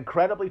monster, an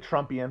incredibly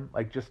Trumpian,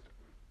 like just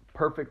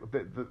perfect,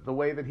 the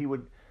way that he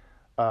would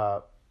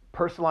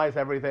personalize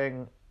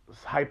everything,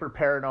 hyper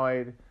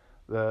paranoid,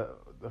 the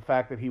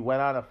fact that he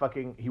went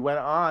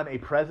on a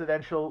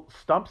presidential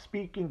stump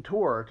speaking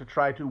tour to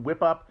try to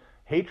whip up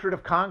hatred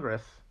of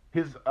Congress,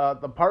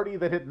 the party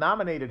that had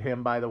nominated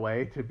him, by the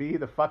way, to be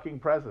the fucking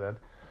president,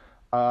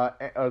 or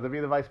to be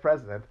the vice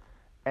president,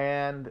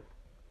 and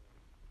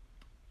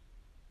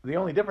the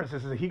only difference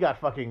is that he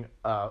got fucking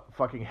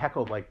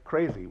heckled like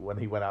crazy when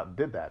he went out and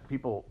did that.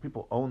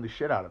 People owned the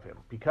shit out of him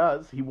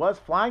because he was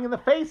flying in the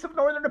face of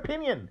Northern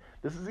opinion.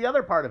 This is the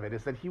other part of it,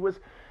 is that he was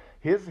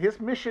his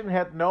mission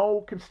had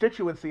no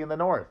constituency in the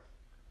North,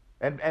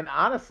 and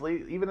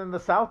honestly, even in the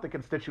South, the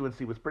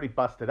constituency was pretty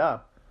busted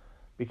up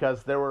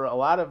because there were a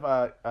lot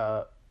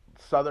of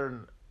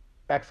Southern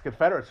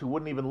ex-Confederates who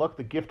wouldn't even look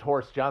the gift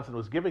horse Johnson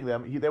was giving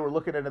them. They were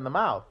looking it in the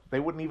mouth. They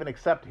wouldn't even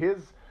accept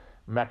his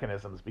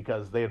mechanisms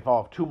because they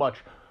involved too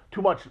much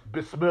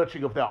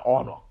besmirching of their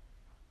honor.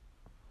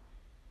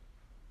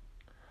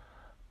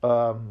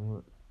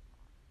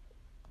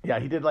 Yeah,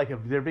 he did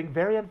they're being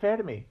very unfair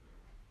to me.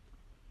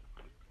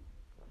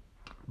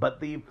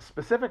 But the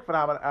specific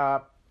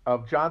phenomena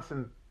of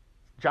Johnson's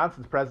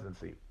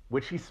presidency,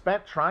 which he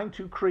spent trying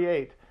to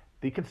create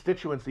the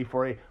constituency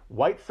for a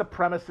white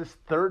supremacist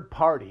third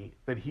party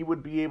that he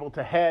would be able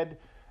to head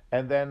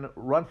and then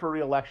run for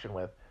re-election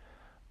with,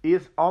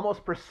 is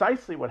almost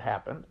precisely what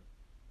happened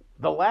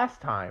the last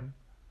time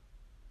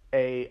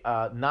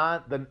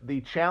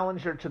the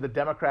challenger to the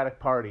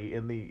Democratic Party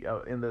in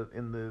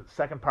the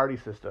second party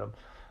system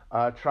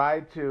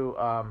tried to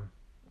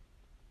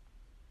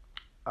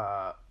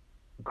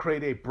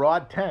create a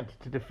broad tent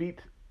to defeat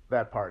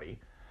that party,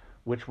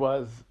 which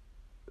was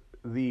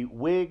the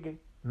Whig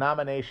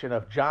nomination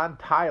of John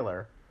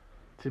Tyler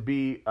to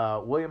be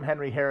William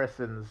Henry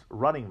Harrison's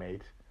running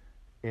mate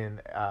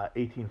in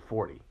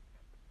 1840.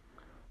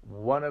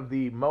 One of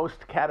the most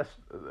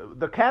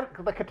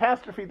the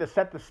catastrophe that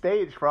set the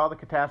stage for all the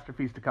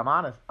catastrophes to come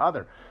on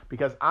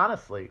because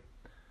honestly,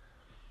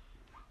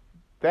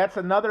 that's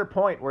another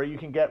point where you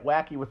can get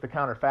wacky with the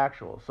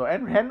counterfactual. So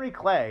Henry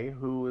Clay,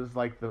 who is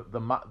like the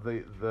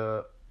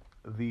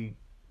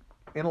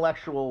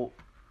intellectual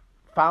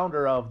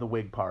founder of the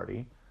Whig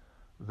Party,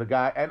 the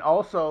guy, and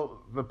also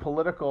the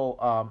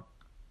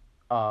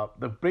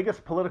the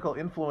biggest political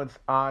influence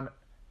on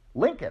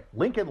Lincoln.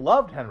 Lincoln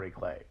loved Henry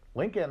Clay.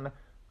 Lincoln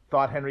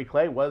thought Henry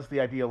Clay was the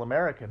ideal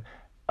American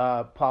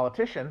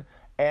politician,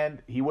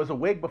 And he was a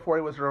Whig before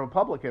he was a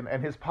Republican,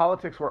 and his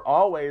politics were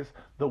always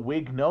the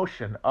Whig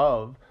notion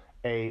of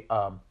a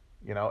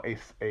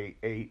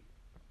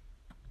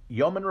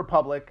yeoman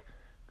republic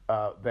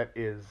that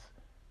is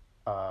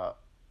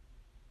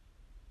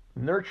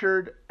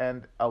nurtured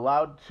and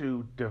allowed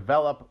to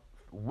develop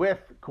with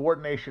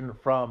coordination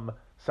from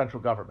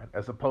central government,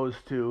 as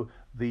opposed to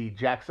the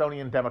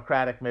Jacksonian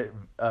democratic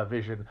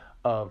vision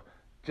of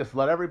just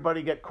let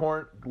everybody get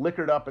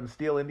liquored up and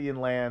steal Indian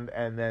land,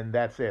 and then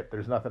that's it.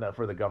 There's nothing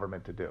for the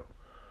government to do.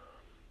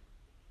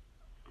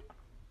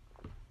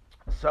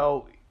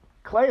 So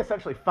Clay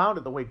essentially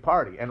founded the Whig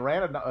Party and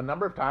ran a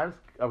number of times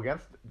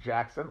against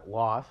Jackson,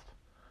 lost,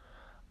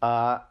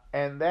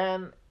 and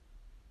then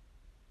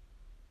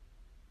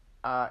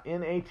in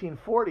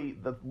 1840,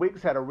 the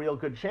Whigs had a real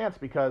good chance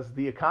because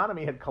the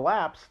economy had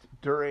collapsed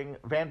during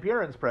Van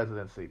Buren's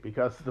presidency,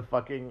 because the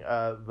fucking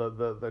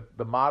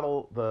the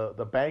model,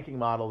 the banking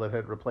model that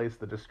had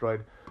replaced the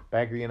destroyed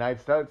Bank of the United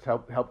States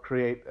helped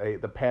create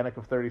the Panic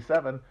of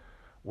 '37,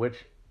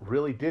 which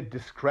really did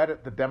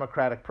discredit the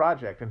Democratic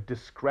project and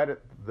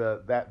discredit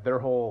their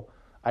whole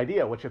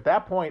idea, which at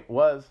that point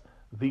was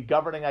the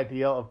governing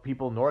idea of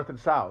people north and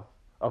south,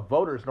 of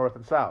voters north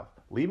and south.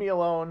 Leave me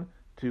alone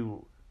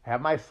to have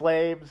my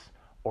slaves,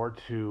 or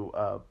to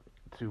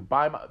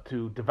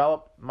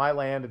develop my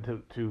land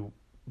and to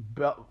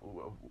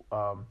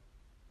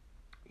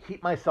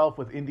heat myself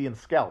with Indian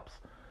scalps.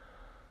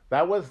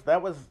 That was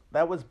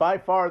by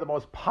far the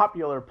most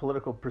popular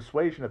political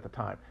persuasion at the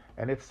time,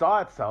 and it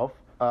saw itself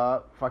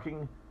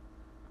fucking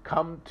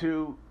come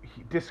to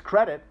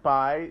discredit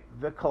by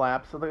the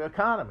collapse of the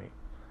economy,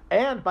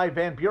 and by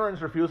Van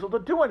Buren's refusal to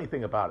do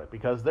anything about it,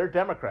 because they're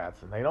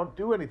Democrats and they don't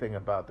do anything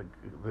about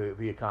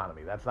the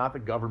economy. That's not the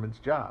government's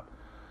job.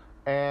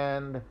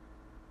 And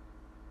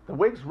the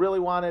Whigs really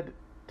wanted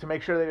to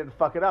make sure they didn't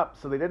fuck it up,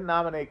 so they didn't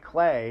nominate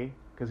Clay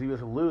because he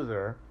was a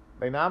loser.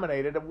 They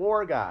nominated a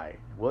war guy,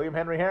 William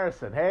Henry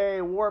Harrison. Hey,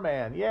 war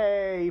man,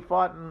 yay, he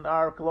fought in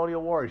our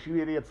colonial wars.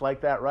 You idiots like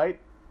that, right?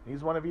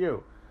 He's one of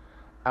you.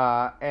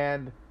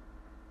 And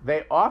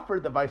they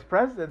offered the vice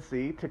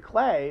presidency to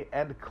Clay,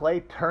 and Clay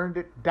turned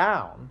it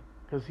down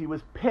because he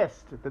was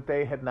pissed that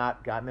they had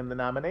not gotten him the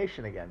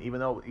nomination again,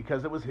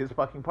 because it was his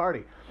fucking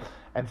party.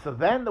 And so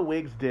then the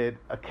Whigs did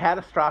a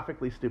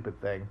catastrophically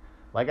stupid thing.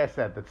 Like I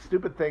said, that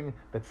stupid thing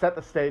that set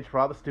the stage for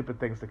all the stupid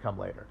things to come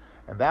later.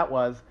 And that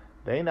was,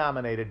 they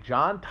nominated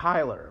John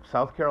Tyler of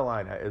South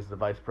Carolina as the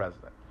vice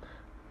president,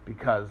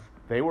 because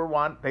they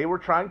were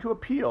trying to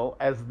appeal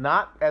as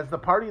the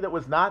party that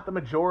was not the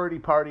majority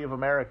party of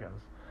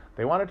Americans.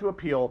 They wanted to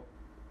appeal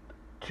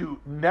to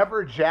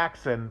never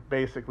Jackson,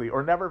 basically,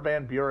 or never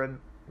Van Buren,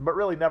 but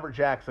really never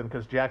Jackson,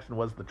 because Jackson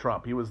was the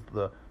Trump. He was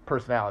the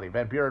personality.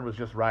 Van Buren was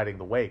just riding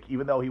the wake,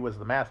 even though he was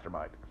the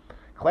mastermind.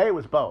 Clay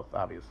was both,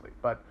 obviously,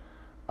 but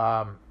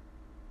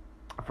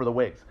for the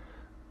Whigs.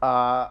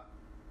 But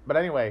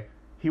anyway,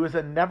 he was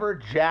a never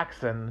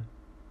Jackson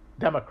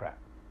Democrat.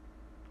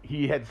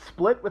 He had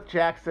split with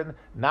Jackson,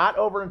 not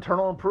over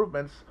internal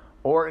improvements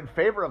or in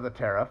favor of the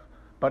tariff,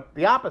 but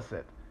the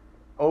opposite,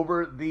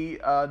 over the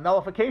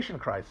nullification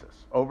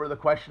crisis, over the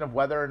question of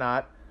whether or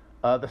not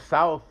the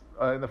South,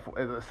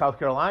 South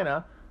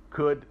Carolina,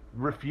 could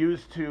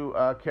refuse to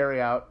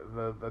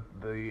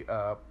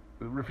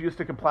refuse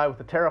to comply with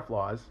the tariff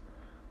laws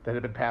that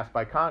had been passed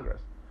by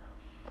Congress.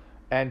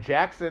 And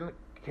Jackson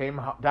came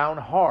down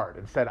hard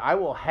and said, I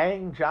will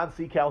hang John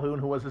C. Calhoun,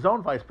 who was his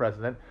own vice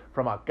president,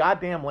 from a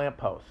goddamn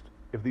lamppost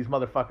if these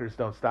motherfuckers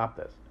don't stop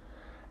this.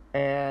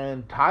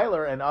 And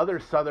Tyler and other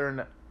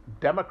Southern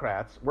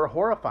Democrats were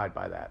horrified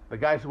by that. The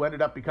guys who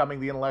ended up becoming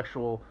the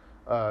intellectual,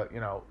 the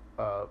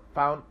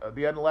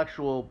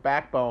intellectual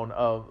backbone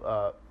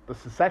of the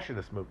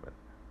secessionist movement,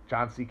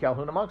 John C.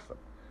 Calhoun amongst them,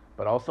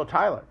 but also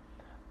Tyler.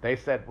 They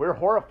said, we're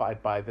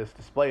horrified by this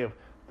display of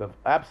the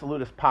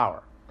absolutist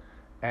power.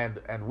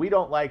 And we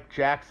don't like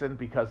Jackson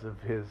because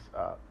of his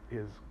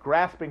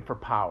grasping for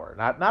power.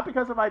 Not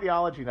because of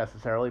ideology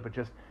necessarily, but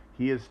just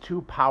he is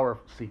too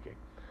power-seeking.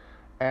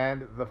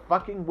 And the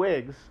fucking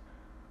Whigs,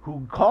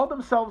 who called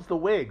themselves the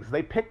Whigs,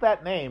 they picked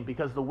that name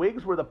because the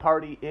Whigs were the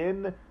party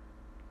in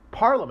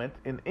Parliament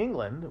in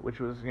England,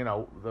 which was,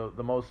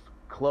 the most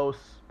close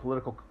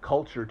political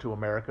culture to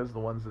America's, the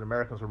ones that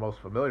Americans were most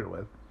familiar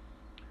with.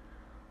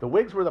 The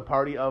Whigs were the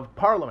party of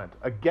Parliament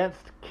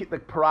against the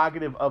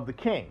prerogative of the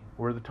king,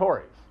 were the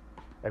Tories,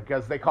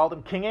 because they called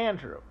him King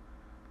Andrew.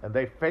 And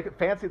they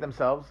fancied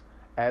themselves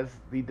as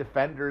the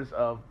defenders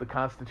of the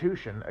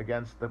Constitution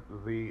against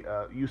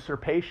the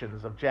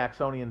usurpations of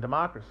Jacksonian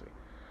democracy.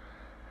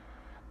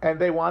 And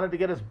they wanted to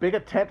get as big a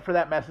tent for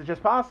that message as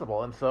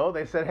possible. And so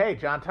they said, hey,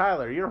 John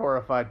Tyler, you're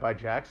horrified by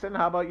Jackson.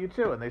 How about you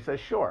too? And they said,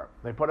 sure.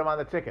 They put him on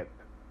the ticket.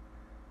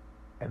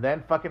 And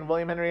then fucking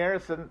William Henry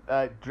Harrison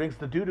drinks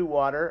the doo-doo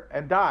water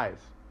and dies.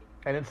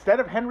 And instead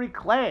of Henry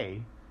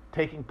Clay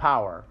taking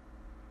power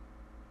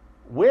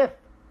with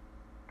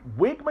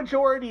Whig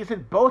majorities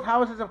in both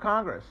houses of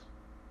Congress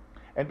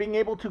and being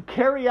able to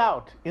carry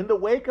out, in the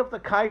wake of the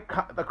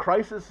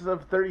crisis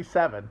of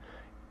 37,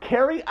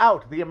 carry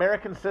out the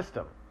American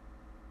system,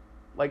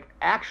 like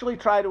actually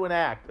try to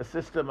enact a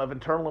system of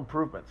internal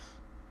improvements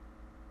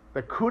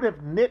that could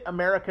have knit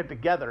America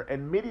together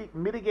and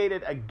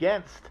mitigated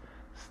against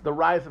the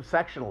rise of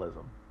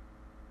sectionalism,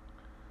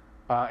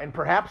 and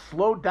perhaps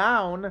slowed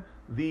down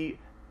the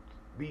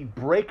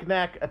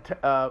breakneck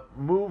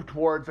move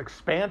towards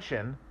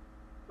expansion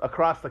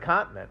across the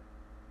continent.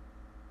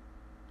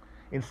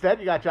 Instead,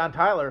 you got John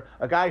Tyler,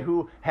 a guy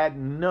who had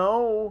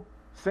no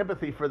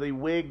sympathy for the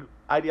Whig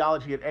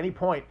ideology at any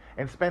point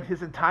and spent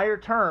his entire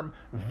term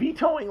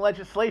vetoing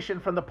legislation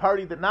from the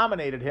party that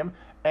nominated him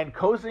and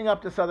cozying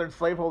up to Southern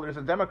slaveholders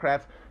and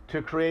Democrats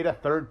to create a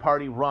third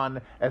party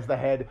run as the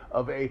head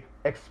of a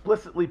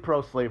explicitly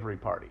pro-slavery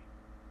party.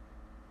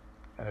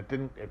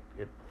 And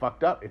it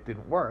fucked up. It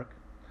didn't work.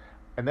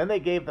 And then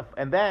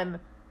then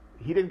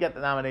he didn't get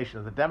the nomination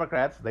of the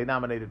Democrats. They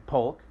nominated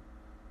Polk.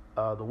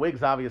 The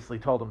Whigs obviously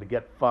told him to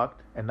get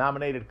fucked and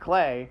nominated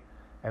Clay.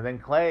 And then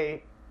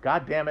Clay,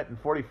 God damn it, in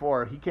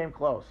 44, he came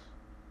close.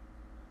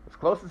 As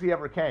close as he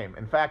ever came.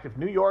 In fact, if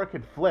New York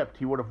had flipped,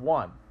 he would have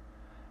won.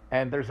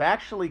 And there's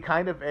actually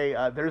kind of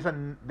there is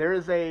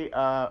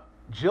a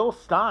Jill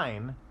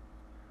Stein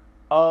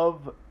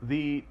of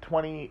the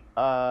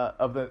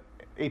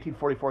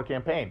 1844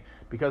 campaign,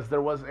 because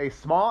there was a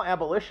small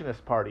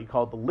abolitionist party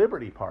called the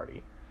Liberty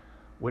Party,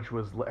 which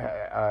was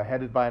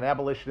headed by an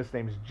abolitionist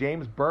named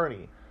James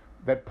Birney,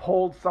 that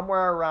polled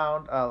somewhere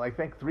around I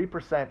think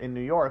 3% in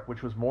New York,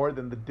 which was more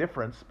than the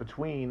difference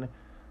between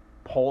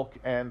Polk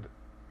and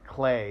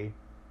Clay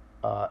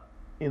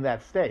in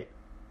that state.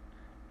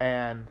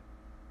 And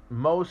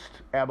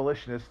most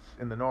abolitionists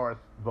in the North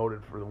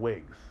voted for the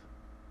Whigs.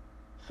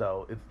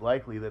 So it's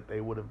likely that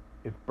they would have,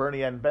 if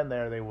Bernie hadn't been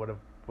there, they would have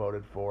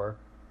voted for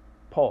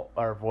Polk,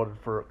 or voted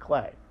for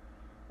Clay.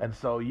 And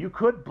so you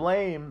could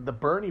blame the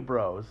Bernie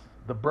Bros,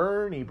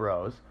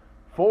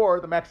 for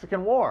the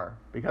Mexican War,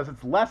 because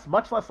it's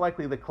much less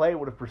likely that Clay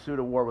would have pursued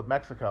a war with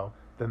Mexico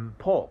than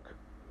Polk.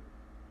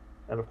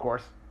 And of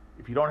course,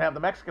 if you don't have the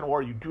Mexican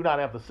War, you do not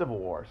have the Civil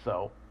War.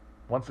 So,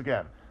 once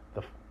again,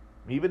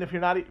 even if you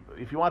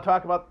want to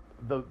talk about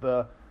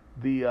the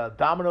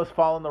dominoes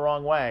falling the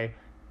wrong way,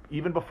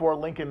 even before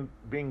Lincoln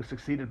being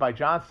succeeded by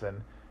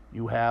Johnson,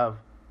 you have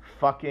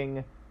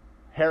fucking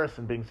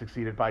Harrison being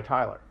succeeded by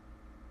Tyler.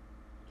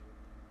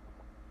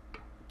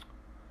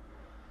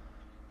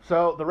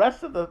 So the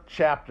rest of the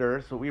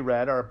chapters that we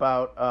read are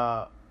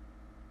about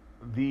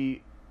the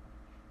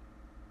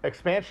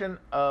expansion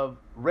of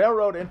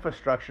railroad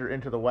infrastructure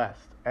into the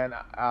West. And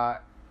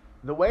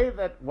the way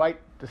that White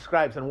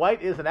describes, and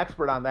White is an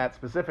expert on that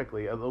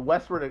specifically,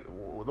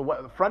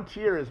 the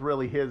frontier is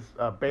really his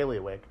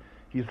bailiwick.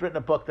 He's written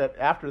a book that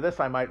after this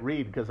I might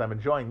read, because I'm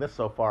enjoying this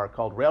so far,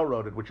 called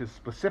Railroaded, which is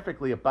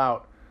specifically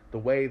about the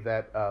way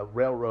that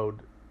railroad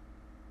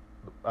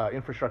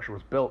infrastructure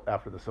was built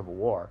after the Civil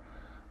War.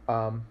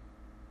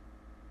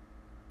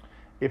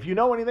 If you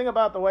know anything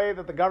about the way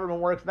that the government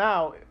works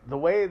now, the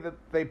way that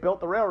they built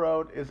the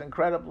railroad is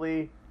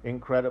incredibly,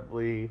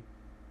 incredibly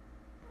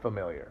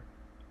familiar.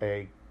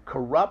 A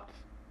corrupt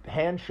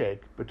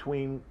handshake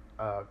between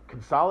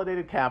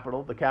consolidated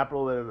capital, the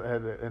capital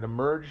that had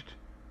emerged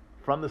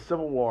from the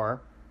Civil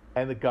War,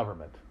 and the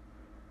government,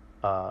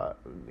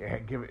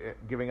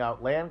 giving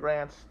out land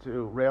grants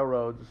to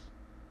railroads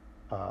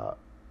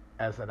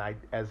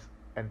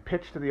and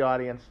pitched to the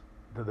audience,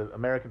 to the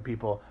American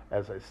people,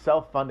 as a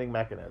self-funding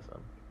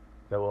mechanism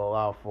that will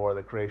allow for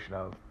the creation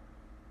of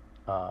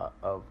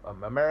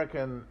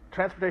American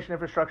transportation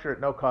infrastructure at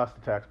no cost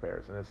to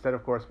taxpayers. And instead,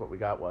 of course, what we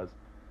got was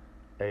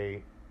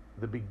the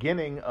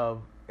beginning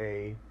of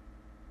a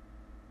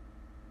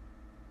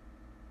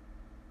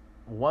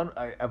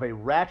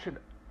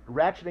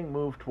ratcheting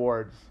move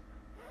towards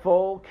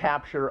full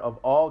capture of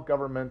all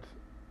government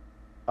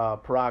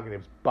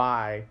prerogatives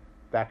by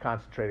that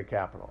concentrated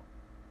capital,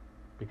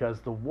 because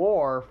the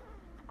war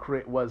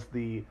was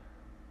the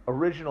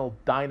original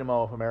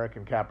dynamo of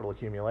American capital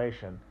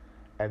accumulation,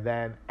 and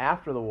then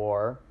after the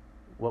war,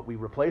 what we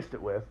replaced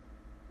it with,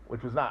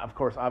 which was not, of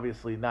course,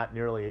 obviously not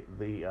nearly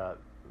the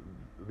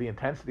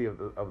intensity of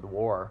the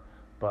war,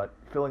 but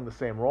filling the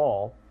same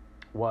role,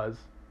 was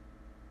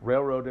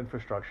railroad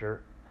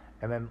infrastructure,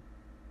 and then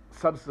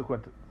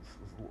subsequent,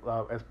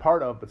 as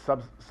part of, but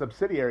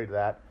subsidiary to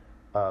that,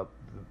 the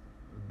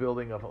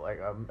building of like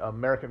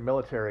American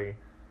military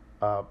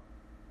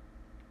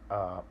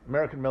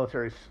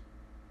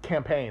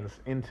campaigns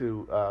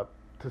into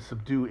to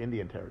subdue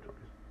Indian territories.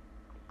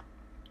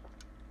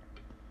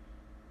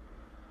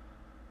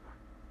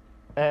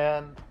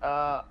 And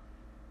I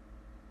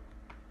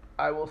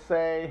will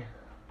say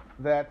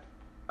that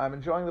I'm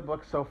enjoying the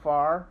book so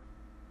far.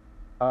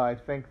 I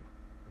think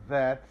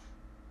that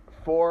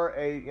for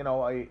a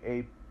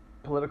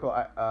political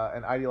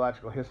and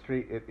ideological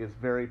history, it is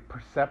very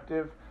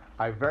perceptive.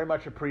 I very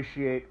much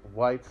appreciate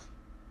White's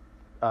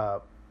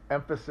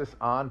emphasis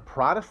on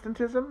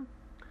Protestantism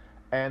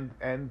and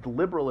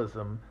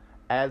liberalism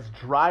as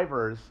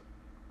drivers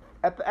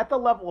at the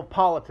level of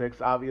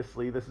politics.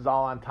 Obviously, this is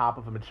all on top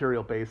of a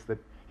material base that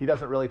he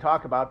doesn't really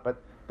talk about, but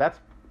that's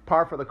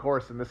par for the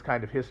course in this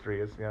kind of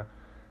history. Is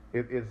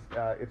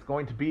It's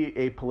going to be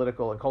a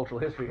political and cultural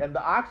history. And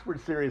the Oxford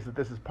series that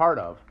this is part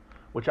of,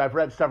 which I've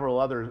read several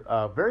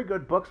other very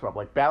good books from,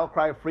 like Battle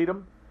Cry of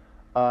Freedom,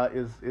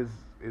 is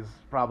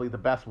probably the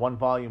best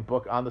one-volume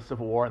book on the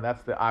Civil War, and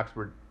that's the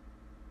Oxford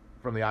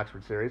from the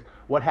Oxford series.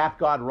 What Hath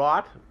God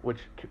Wrought, which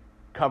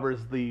covers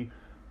the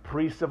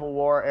pre-Civil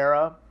War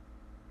era,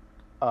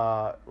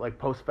 like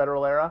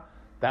post-federal era,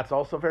 that's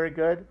also very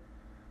good.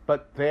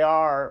 But they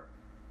are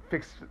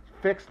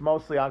fixed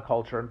mostly on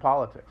culture and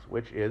politics,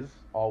 which is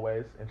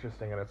always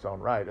interesting in its own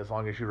right, as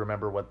long as you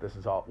remember what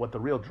the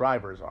real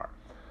drivers are.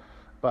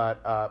 But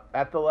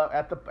at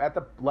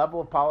the level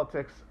of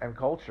politics and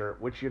culture,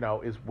 which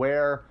is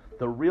where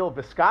the real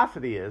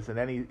viscosity is in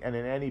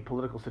any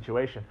political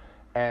situation,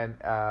 and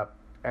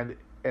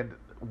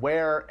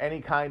where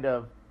any kind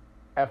of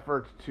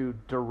effort to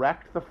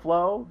direct the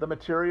flow, the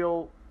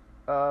material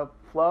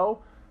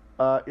flow,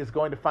 is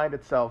going to find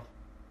itself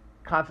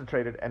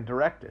concentrated and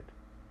directed,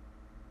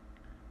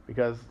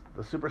 because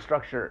the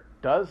superstructure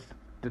does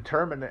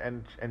determine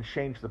and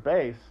change the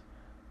base,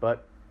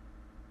 but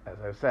as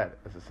I've said,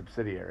 as a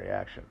subsidiary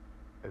action,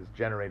 is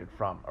generated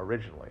from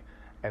originally.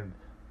 And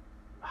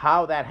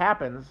how that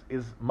happens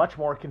is much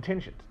more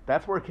contingent.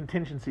 That's where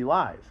contingency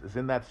lies, is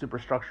in that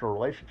superstructural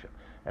relationship.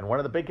 And one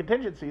of the big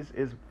contingencies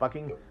is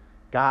fucking,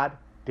 god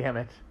damn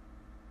it,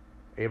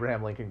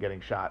 Abraham Lincoln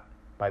getting shot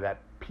by that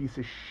piece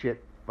of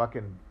shit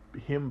fucking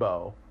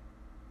himbo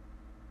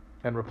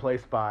and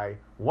replaced by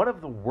one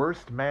of the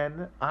worst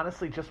men,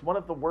 honestly, just one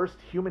of the worst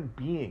human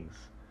beings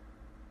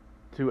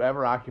to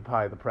ever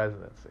occupy the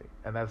presidency.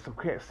 And that's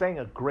saying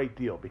a great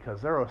deal,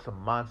 because there are some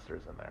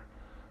monsters in there.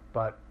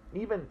 But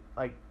even,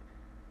 like,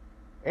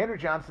 Andrew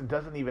Johnson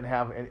doesn't even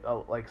have any,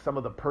 like, some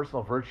of the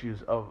personal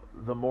virtues of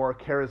the more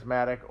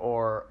charismatic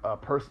or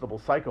personable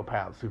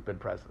psychopaths who've been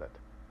president.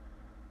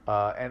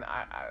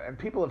 And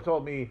people have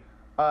told me,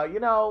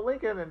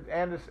 Lincoln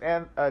and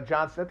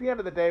Johnson, at the end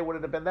of the day, would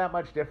it have been that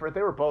much different?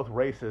 They were both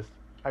racist.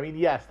 I mean,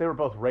 yes, they were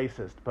both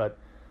racist, but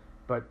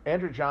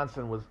Andrew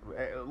Johnson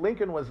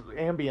Lincoln was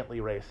ambiently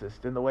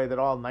racist in the way that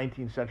all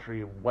 19th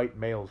century white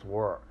males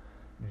were.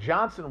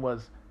 Johnson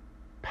was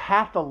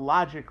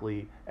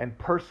pathologically and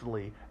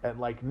personally and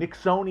like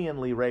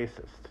Nixonianly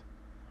racist.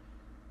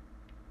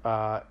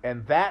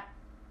 And that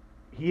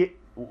he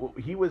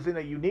was in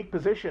a unique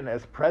position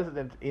as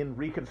president in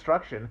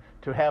Reconstruction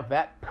to have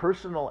that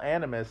personal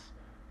animus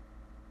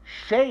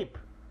shape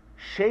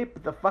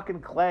the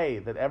fucking clay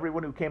that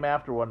everyone who came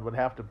after one would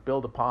have to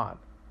build upon.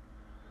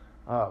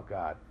 Oh,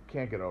 God.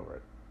 Can't get over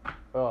it.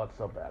 Oh, it's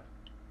so bad.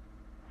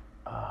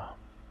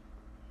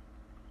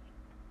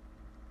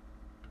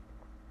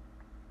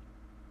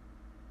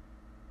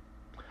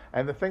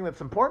 And the thing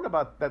that's important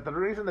about that, the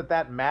reason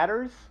that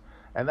matters,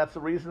 and that's the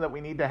reason that we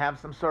need to have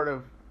some sort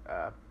of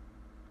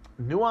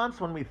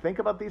nuance when we think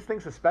about these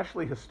things,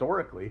 especially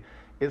historically,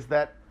 is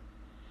that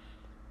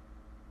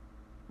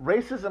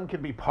racism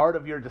can be part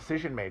of your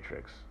decision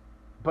matrix,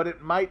 but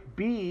it might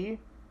be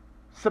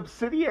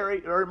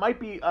subsidiary, or it might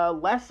be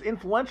less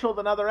influential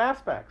than other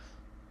aspects.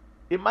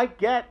 It might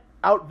get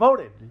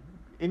outvoted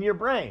in your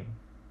brain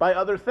by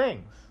other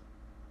things.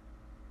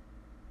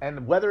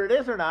 And whether it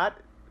is or not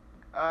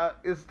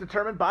is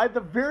determined by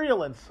the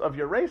virulence of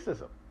your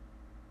racism.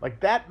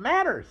 Like, that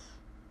matters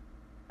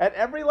at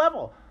every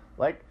level.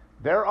 Like,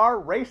 there are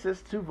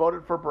racists who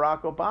voted for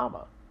Barack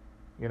Obama,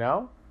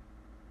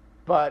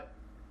 But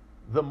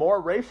the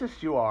more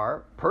racist you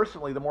are,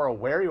 personally, the more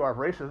aware you are of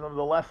racism,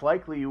 the less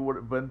likely you would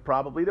have been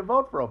probably to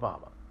vote for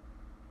Obama.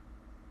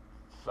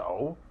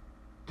 So,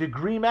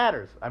 degree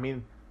matters. I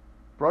mean,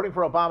 voting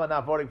for Obama,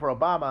 not voting for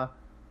Obama,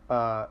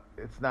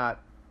 it's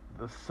not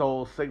the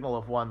sole signal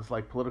of one's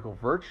like political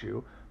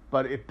virtue,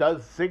 but it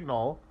does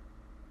signal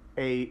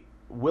a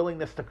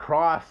willingness to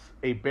cross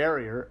a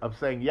barrier of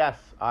saying, yes,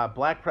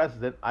 black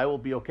president, I will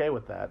be okay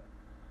with that.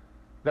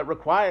 That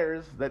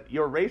requires that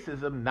your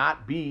racism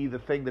not be the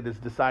thing that is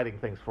deciding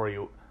things for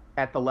you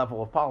at the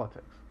level of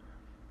politics.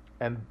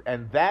 And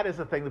that is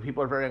a thing that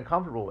people are very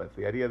uncomfortable with,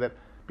 the idea that,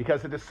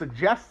 because it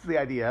suggests the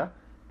idea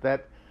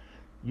that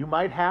you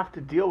might have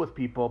to deal with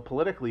people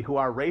politically who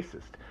are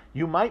racist.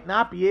 You might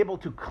not be able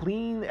to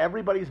clean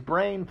everybody's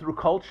brain through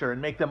culture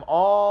and make them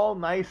all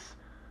nice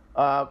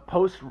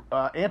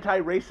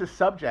anti-racist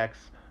subjects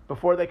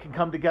before they can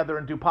come together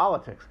and do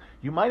politics.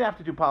 You might have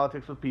to do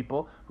politics with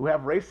people who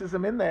have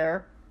racism in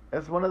there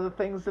as one of the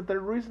things that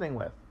they're reasoning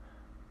with.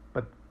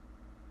 But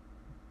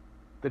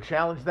the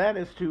challenge then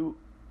is to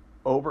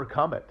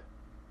overcome it.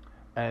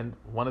 And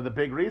one of the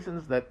big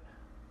reasons that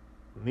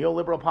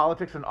neoliberal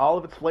politics and all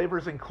of its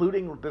flavors,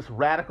 including this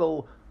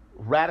radical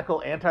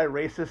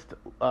anti-racist,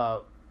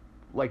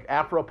 like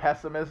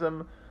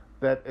Afro-pessimism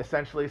that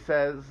essentially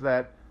says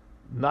that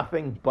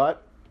nothing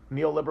but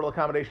neoliberal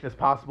accommodation is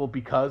possible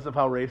because of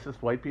how racist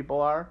white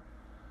people are.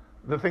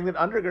 The thing that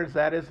undergirds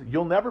that is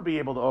you'll never be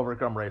able to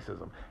overcome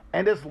racism.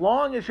 And as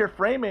long as you're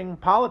framing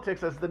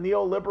politics as the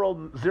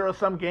neoliberal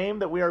zero-sum game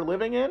that we are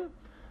living in,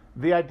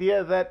 the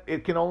idea that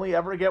it can only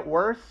ever get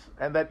worse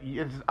and that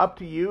it's up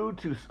to you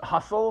to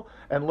hustle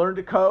and learn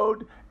to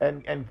code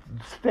and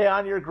stay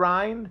on your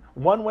grind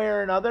one way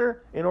or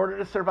another in order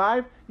to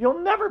survive, you'll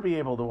never be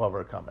able to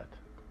overcome it.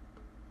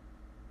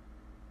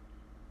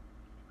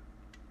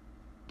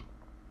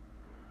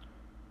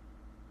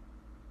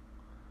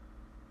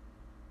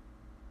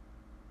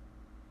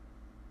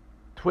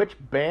 Twitch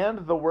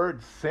banned the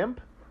word simp?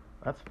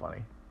 That's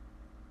funny.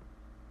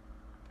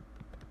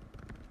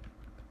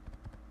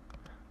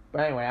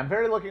 But anyway,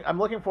 I'm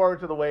looking forward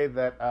to the way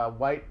that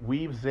White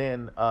weaves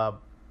in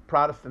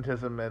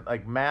Protestantism and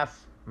like mass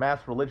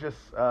religious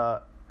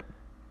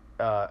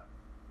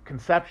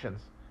conceptions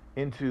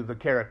into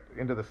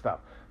the stuff,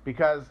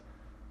 because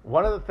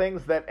one of the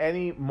things that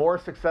any more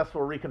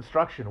successful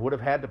Reconstruction would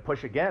have had to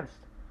push against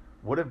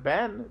would have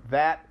been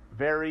that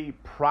very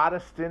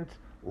Protestant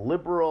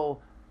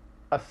liberal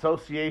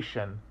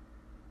association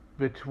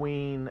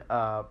between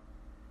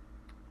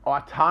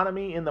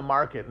autonomy in the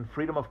market and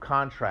freedom of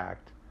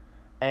contract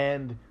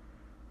and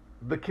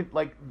the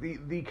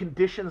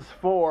conditions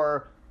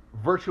for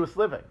virtuous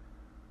living.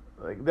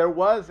 Like, there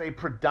was a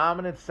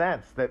predominant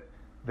sense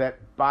that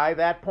by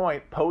that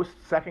point, post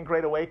Second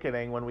Great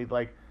Awakening, when we'd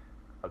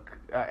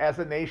as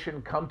a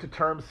nation come to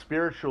terms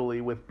spiritually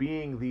with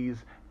being these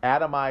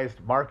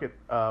atomized market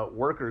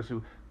workers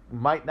who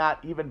might not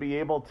even be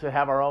able to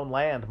have our own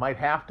land, might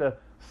have to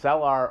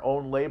sell our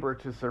own labor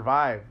to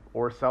survive,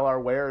 or sell our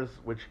wares,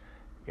 which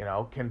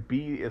can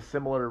be a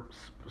similar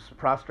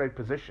prostrate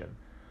position.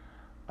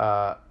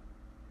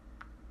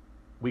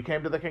 We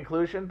came to the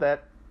conclusion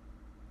that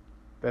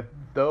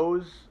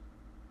those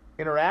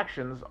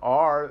interactions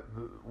are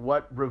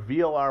what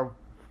reveal our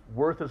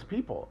worth as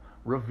people,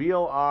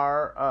 reveal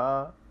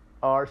our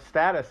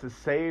status as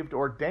saved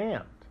or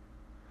damned.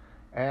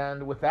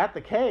 And with that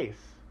the case,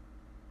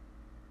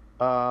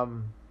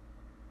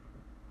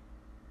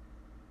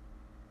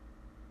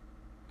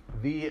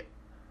 the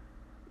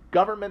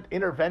government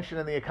intervention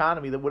in the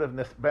economy that would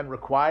have been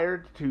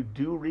required to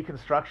do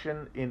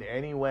Reconstruction in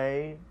any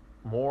way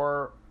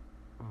more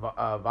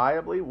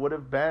viably would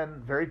have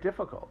been very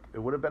difficult. It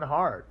would have been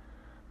hard.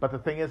 But the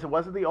thing is, it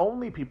wasn't the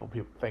only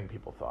thing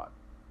people thought.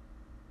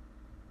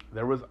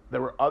 There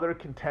were other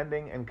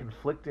contending and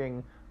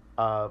conflicting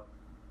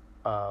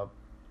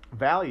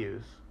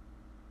values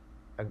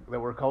that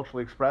were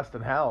culturally expressed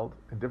and held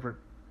in different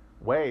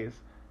ways,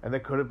 and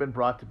that could have been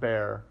brought to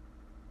bear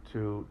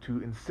to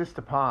insist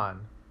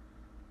upon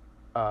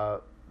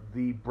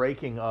the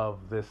breaking of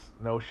this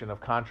notion of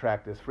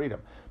contract as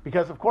freedom.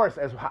 Because, of course,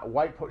 as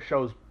White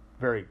shows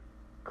very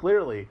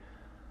clearly,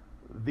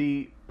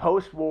 the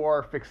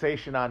post-war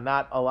fixation on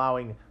not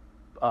allowing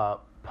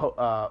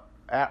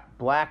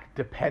black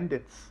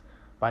dependence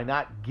by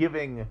not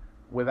giving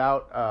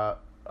without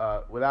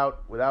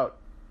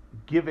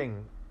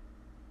giving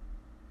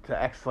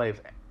to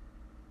ex-slaves.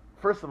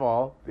 First of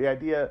all, the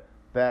idea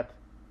that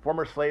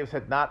former slaves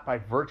had not, by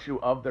virtue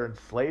of their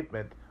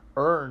enslavement,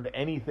 earned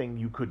anything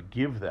you could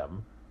give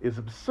them is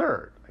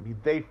absurd. I mean,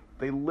 they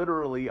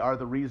literally are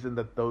the reason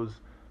that those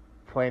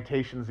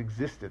plantations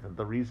existed, and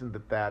the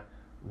reason that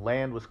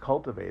land was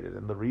cultivated,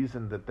 and the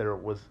reason that there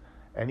was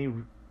any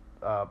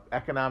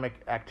economic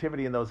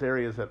activity in those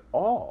areas at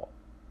all.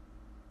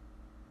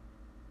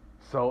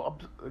 So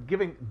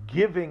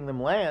giving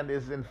them land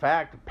is in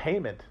fact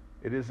payment.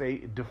 It is a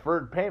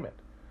deferred payment.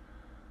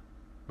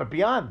 But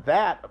beyond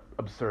that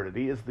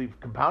absurdity is the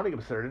compounding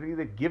absurdity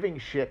that giving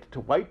shit to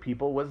white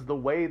people was the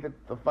way that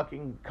the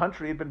fucking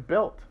country had been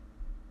built.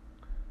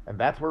 And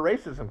that's where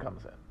racism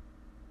comes in.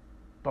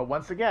 But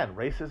once again,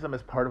 racism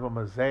is part of a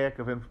mosaic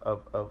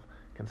of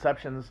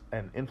conceptions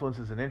and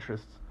influences and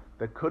interests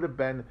that could have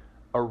been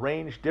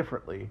arranged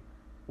differently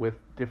with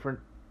different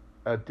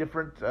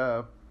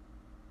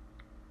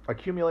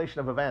accumulation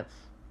of events.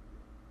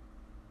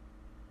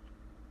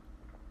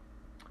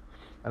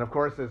 And of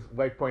course, as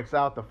White points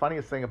out, the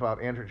funniest thing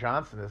about Andrew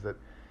Johnson is that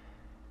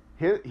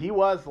he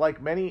was,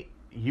 like many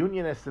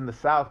Unionists in the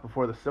South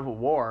before the Civil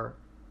War,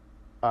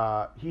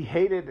 he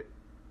hated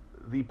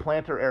the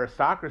planter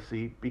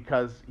aristocracy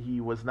because he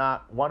was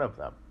not one of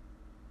them.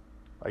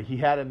 Like, he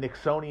had a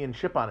Nixonian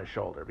chip on his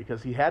shoulder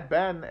because he had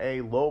been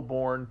a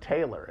low-born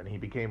tailor, and he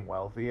became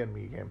wealthy and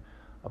became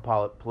a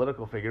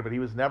political figure, but he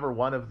was never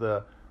one of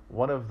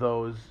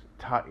those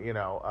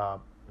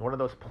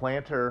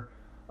planter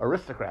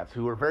aristocrats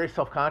who were very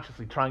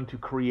self-consciously trying to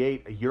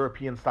create a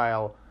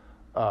European-style,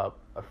 a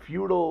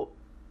feudal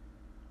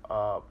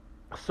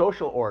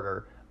social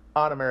order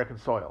on American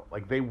soil.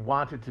 Like,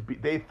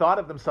 they thought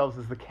of themselves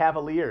as the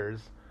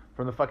Cavaliers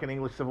from the fucking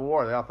English Civil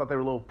War. They all thought they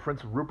were little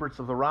Prince Ruperts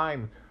of the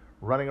Rhine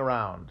running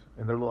around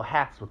in their little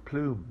hats with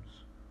plumes.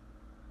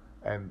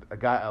 And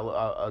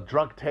a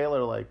drunk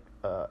tailor like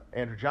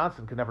Andrew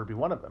Johnson could never be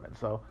one of them. And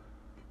so,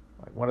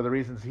 like, one of the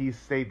reasons he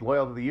stayed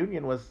loyal to the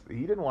Union was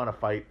he didn't want to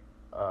fight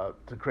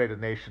to create a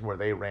nation where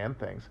they ran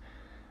things.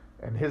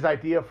 And his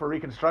idea for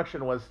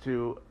Reconstruction was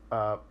to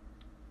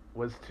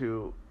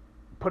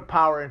put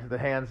power into the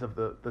hands of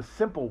the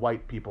simple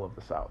white people of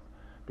the South.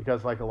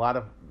 Because, like a lot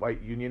of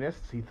white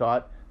Unionists, he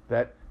thought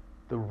that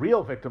the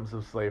real victims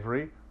of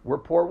slavery were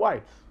poor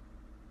whites.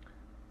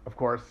 Of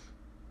course,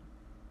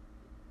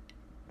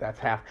 that's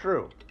half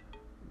true.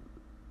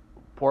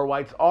 Poor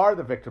whites are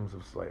the victims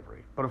of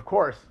slavery, but of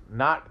course,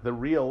 not the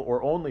real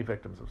or only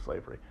victims of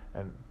slavery.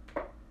 And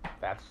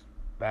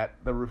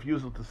the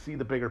refusal to see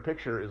the bigger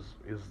picture is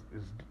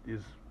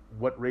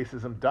what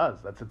racism does.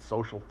 That's its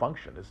social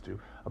function, is to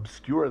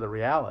obscure the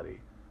reality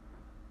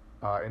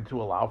and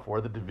to allow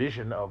for the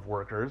division of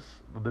workers,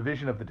 the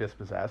division of the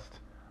dispossessed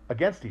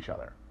against each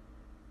other.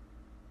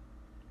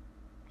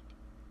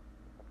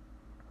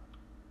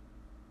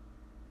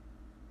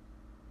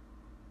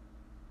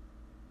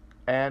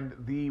 And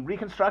the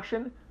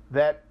Reconstruction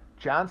that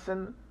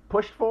Johnson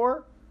pushed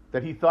for,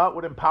 that he thought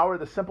would empower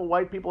the simple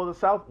white people of the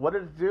South, what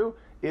did it do?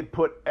 It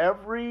put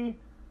every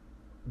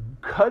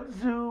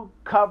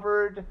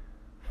kudzu-covered,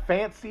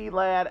 fancy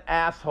lad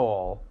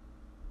asshole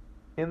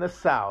in the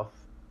South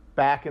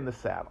back in the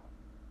saddle,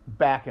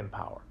 back in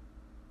power.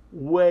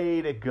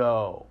 Way to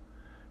go.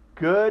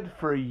 Good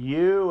for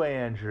you,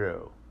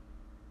 Andrew.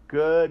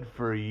 Good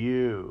for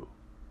you.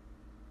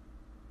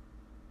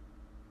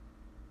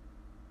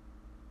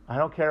 I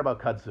don't care about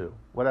kudzu.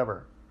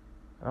 Whatever.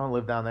 I don't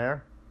live down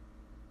there.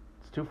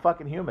 It's too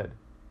fucking humid.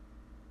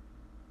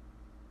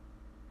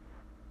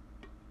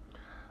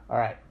 All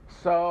right.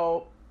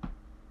 So,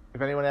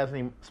 if anyone has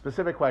any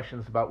specific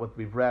questions about what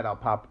we've read, I'll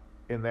pop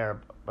in there.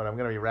 But I'm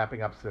going to be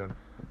wrapping up soon.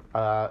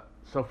 I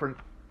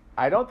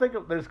don't think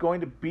there's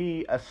going to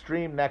be a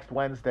stream next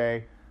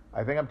Wednesday.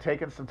 I think I'm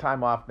taking some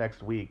time off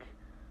next week.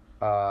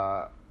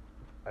 I've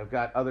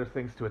got other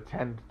things to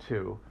attend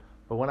to.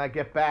 But when I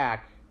get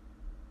back,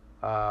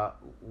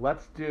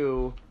 let's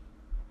do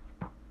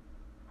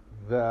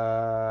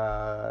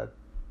let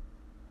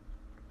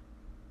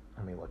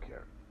me look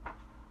here.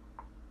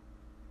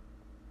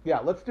 Yeah,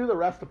 let's do the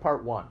rest of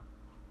part 1.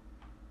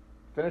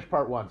 Finish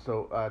part 1.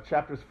 So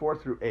chapters 4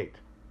 through 8.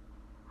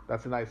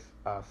 That's a nice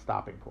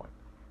stopping point.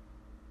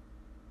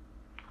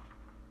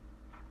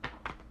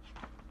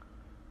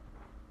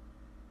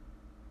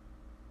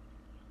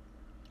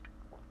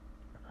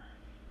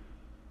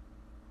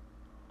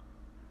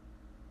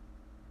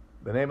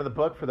 The name of the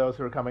book, for those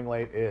who are coming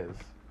late, is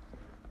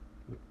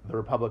The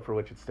Republic for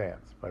Which It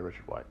Stands by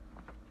Richard White.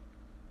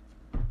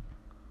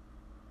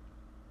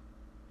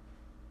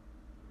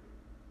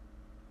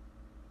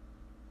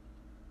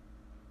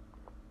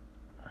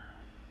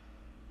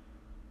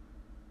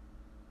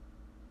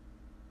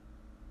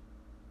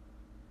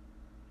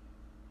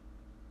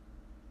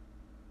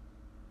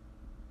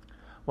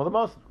 Well, the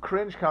most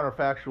cringe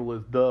counterfactual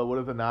is, what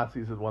if the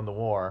Nazis had won the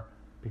war?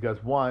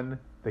 Because 1,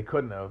 they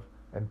couldn't have,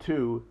 and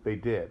 2, they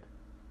did.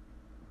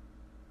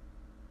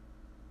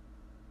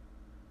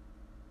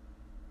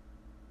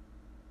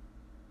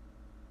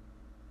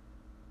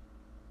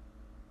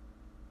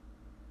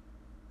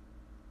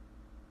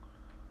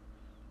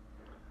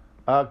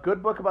 A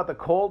good book about the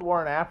Cold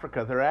War in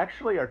Africa. There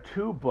actually are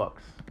 2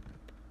 books.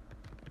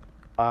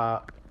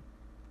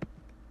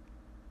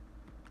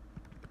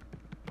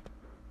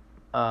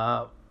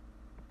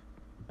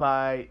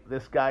 By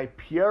this guy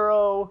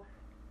Piero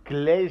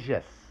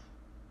Iglesias,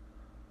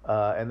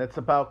 and it's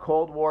about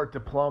Cold War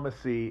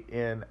diplomacy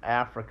in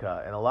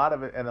Africa, and a lot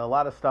of it, and a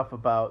lot of stuff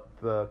about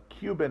the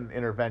Cuban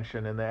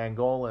intervention in the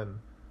Angolan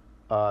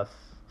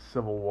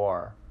Civil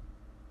War.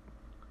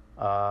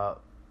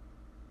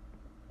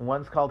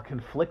 One's called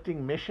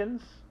Conflicting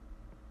Missions,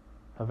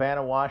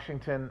 Havana,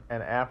 Washington,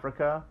 and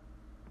Africa,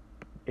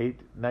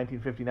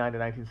 1959 to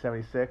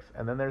 1976.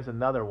 And then there's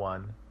another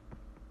one,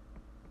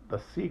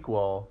 the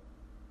sequel,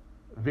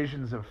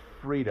 Visions of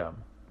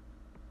Freedom,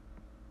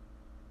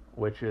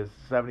 which is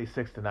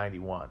 76 to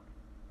 91.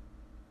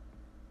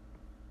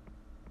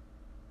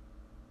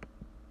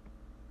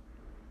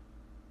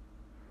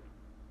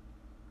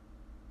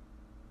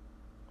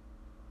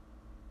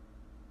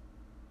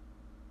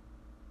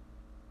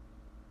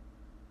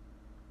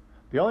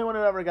 The only one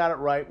who ever got it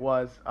right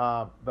was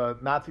the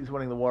Nazis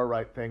winning the war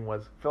right thing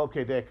was Philip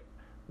K. Dick,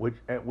 which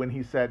when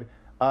he said,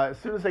 as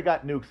soon as they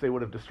got nukes, they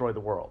would have destroyed the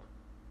world,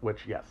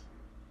 which, yes.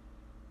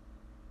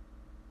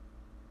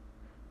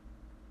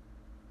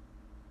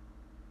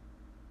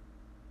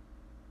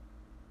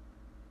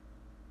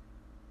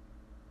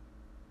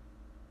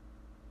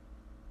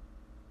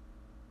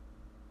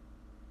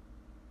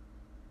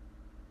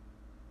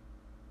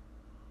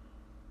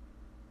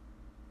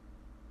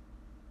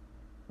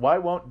 Why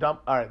won't all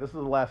right, this is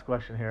the last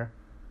question here.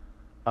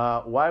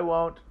 Why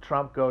won't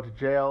Trump go to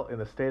jail in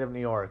the state of New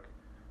York?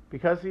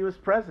 Because he was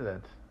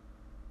president.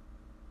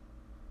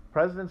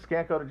 Presidents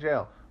can't go to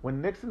jail.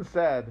 When Nixon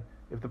said,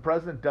 if the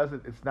president does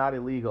it, it's not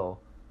illegal,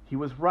 he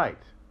was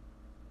right.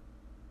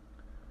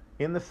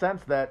 In the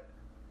sense that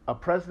a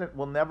president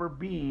will never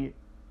be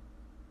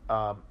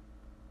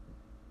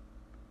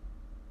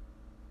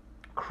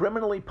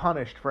criminally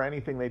punished for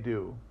anything they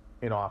do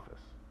in office.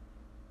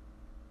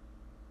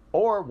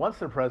 Or once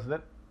they're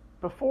president,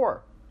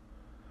 before.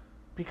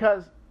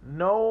 Because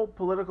no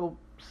political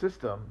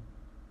system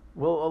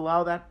will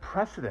allow that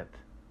precedent.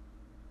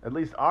 At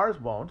least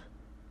ours won't.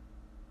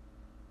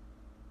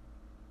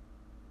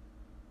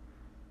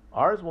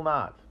 Ours will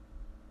not.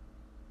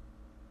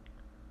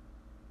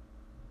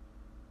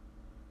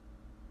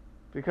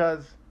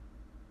 Because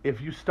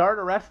if you start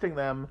arresting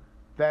them,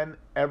 then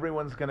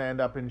everyone's going to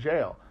end up in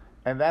jail.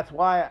 And that's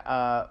why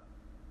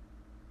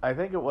I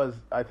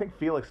think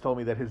Felix told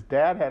me that his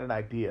dad had an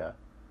idea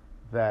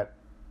that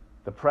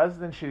the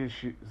presidency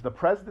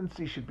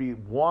should be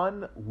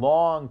one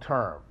long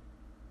term,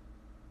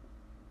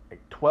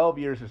 like 12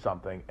 years or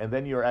something, and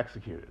then you're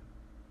executed.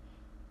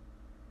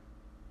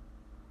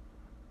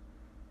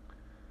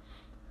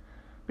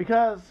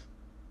 Because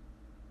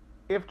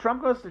if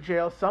Trump goes to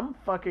jail, some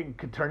fucking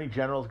attorney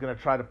general is going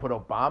to try to put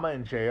Obama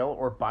in jail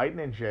or Biden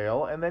in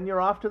jail, and then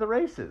you're off to the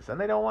races. And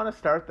they don't want to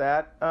start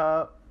that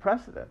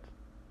precedent.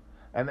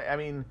 And I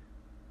mean,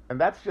 and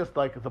that's just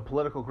like the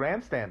political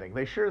grandstanding.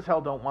 They sure as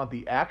hell don't want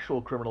the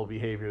actual criminal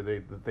behavior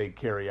that they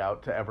carry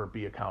out to ever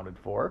be accounted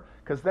for,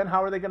 because then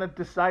how are they going to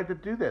decide to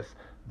do this?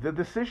 The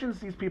decisions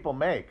these people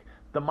make,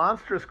 the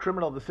monstrous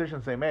criminal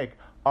decisions they make,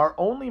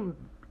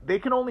 they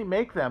can only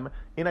make them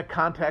in a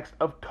context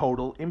of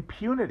total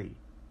impunity.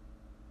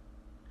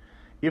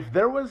 If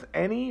there was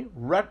any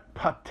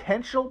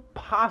potential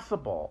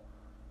possible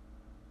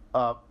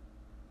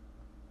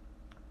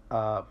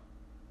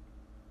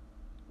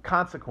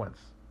consequence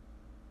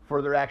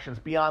for their actions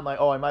beyond like,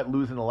 oh, I might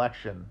lose an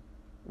election,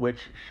 which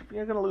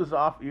you're going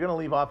to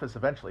leave office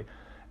eventually,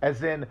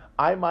 as in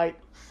I might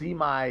see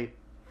my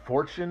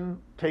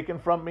fortune taken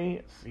from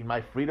me, see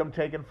my freedom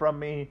taken from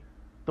me,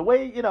 the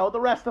way, the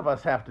rest of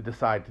us have to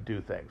decide to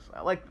do things.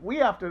 Like, we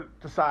have to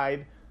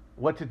decide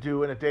what to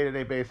do on a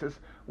day-to-day basis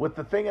with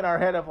the thing in our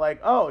head of like,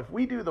 oh, if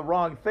we do the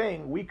wrong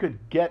thing, we could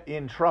get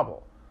in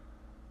trouble.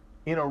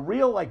 In a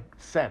real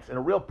sense, in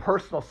a real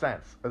personal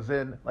sense, as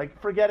in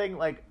forgetting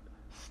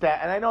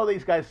and I know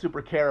these guys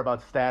super care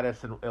about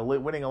status and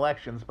winning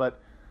elections, but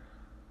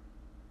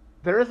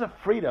there is a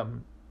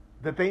freedom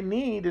that they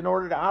need in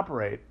order to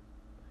operate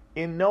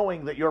in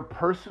knowing that your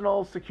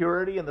personal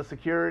security and the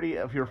security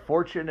of your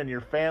fortune and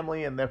your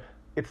family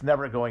it's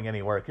never going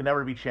anywhere. It can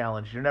never be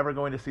challenged. You're never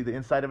going to see the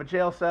inside of a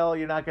jail cell.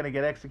 You're not going to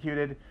get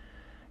executed.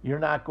 You're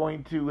not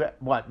going to,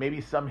 maybe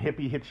some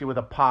hippie hits you with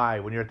a pie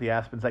when you're at the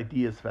Aspen's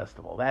Ideas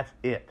Festival. That's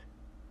it.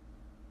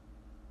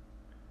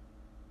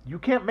 You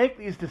can't make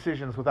these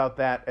decisions without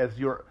that as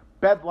your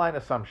bedline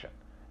assumption.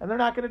 And they're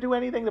not going to do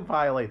anything to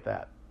violate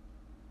that.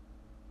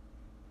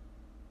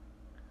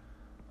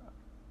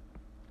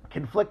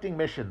 Conflicting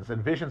missions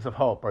and visions of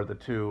hope are the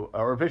two,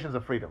 or visions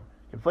of freedom.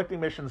 Conflicting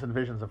missions and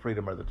visions of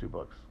freedom are the two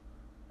books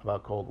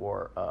about Cold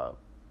War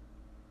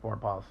foreign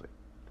policy.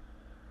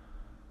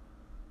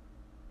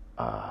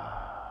 All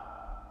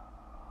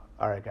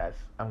right, guys,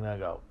 I'm going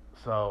to go.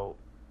 So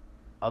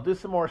I'll do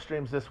some more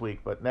streams this week,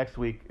 but next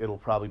week it'll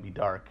probably be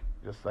dark,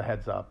 just a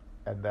heads up.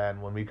 And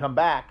then when we come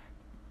back,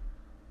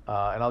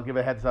 and I'll give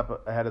a heads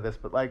up ahead of this,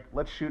 but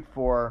let's shoot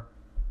for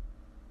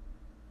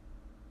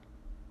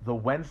the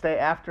Wednesday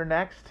after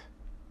next,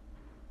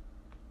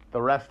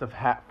 the rest of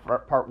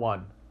part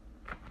one.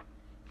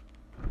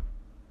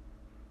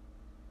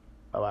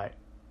 Bye-bye.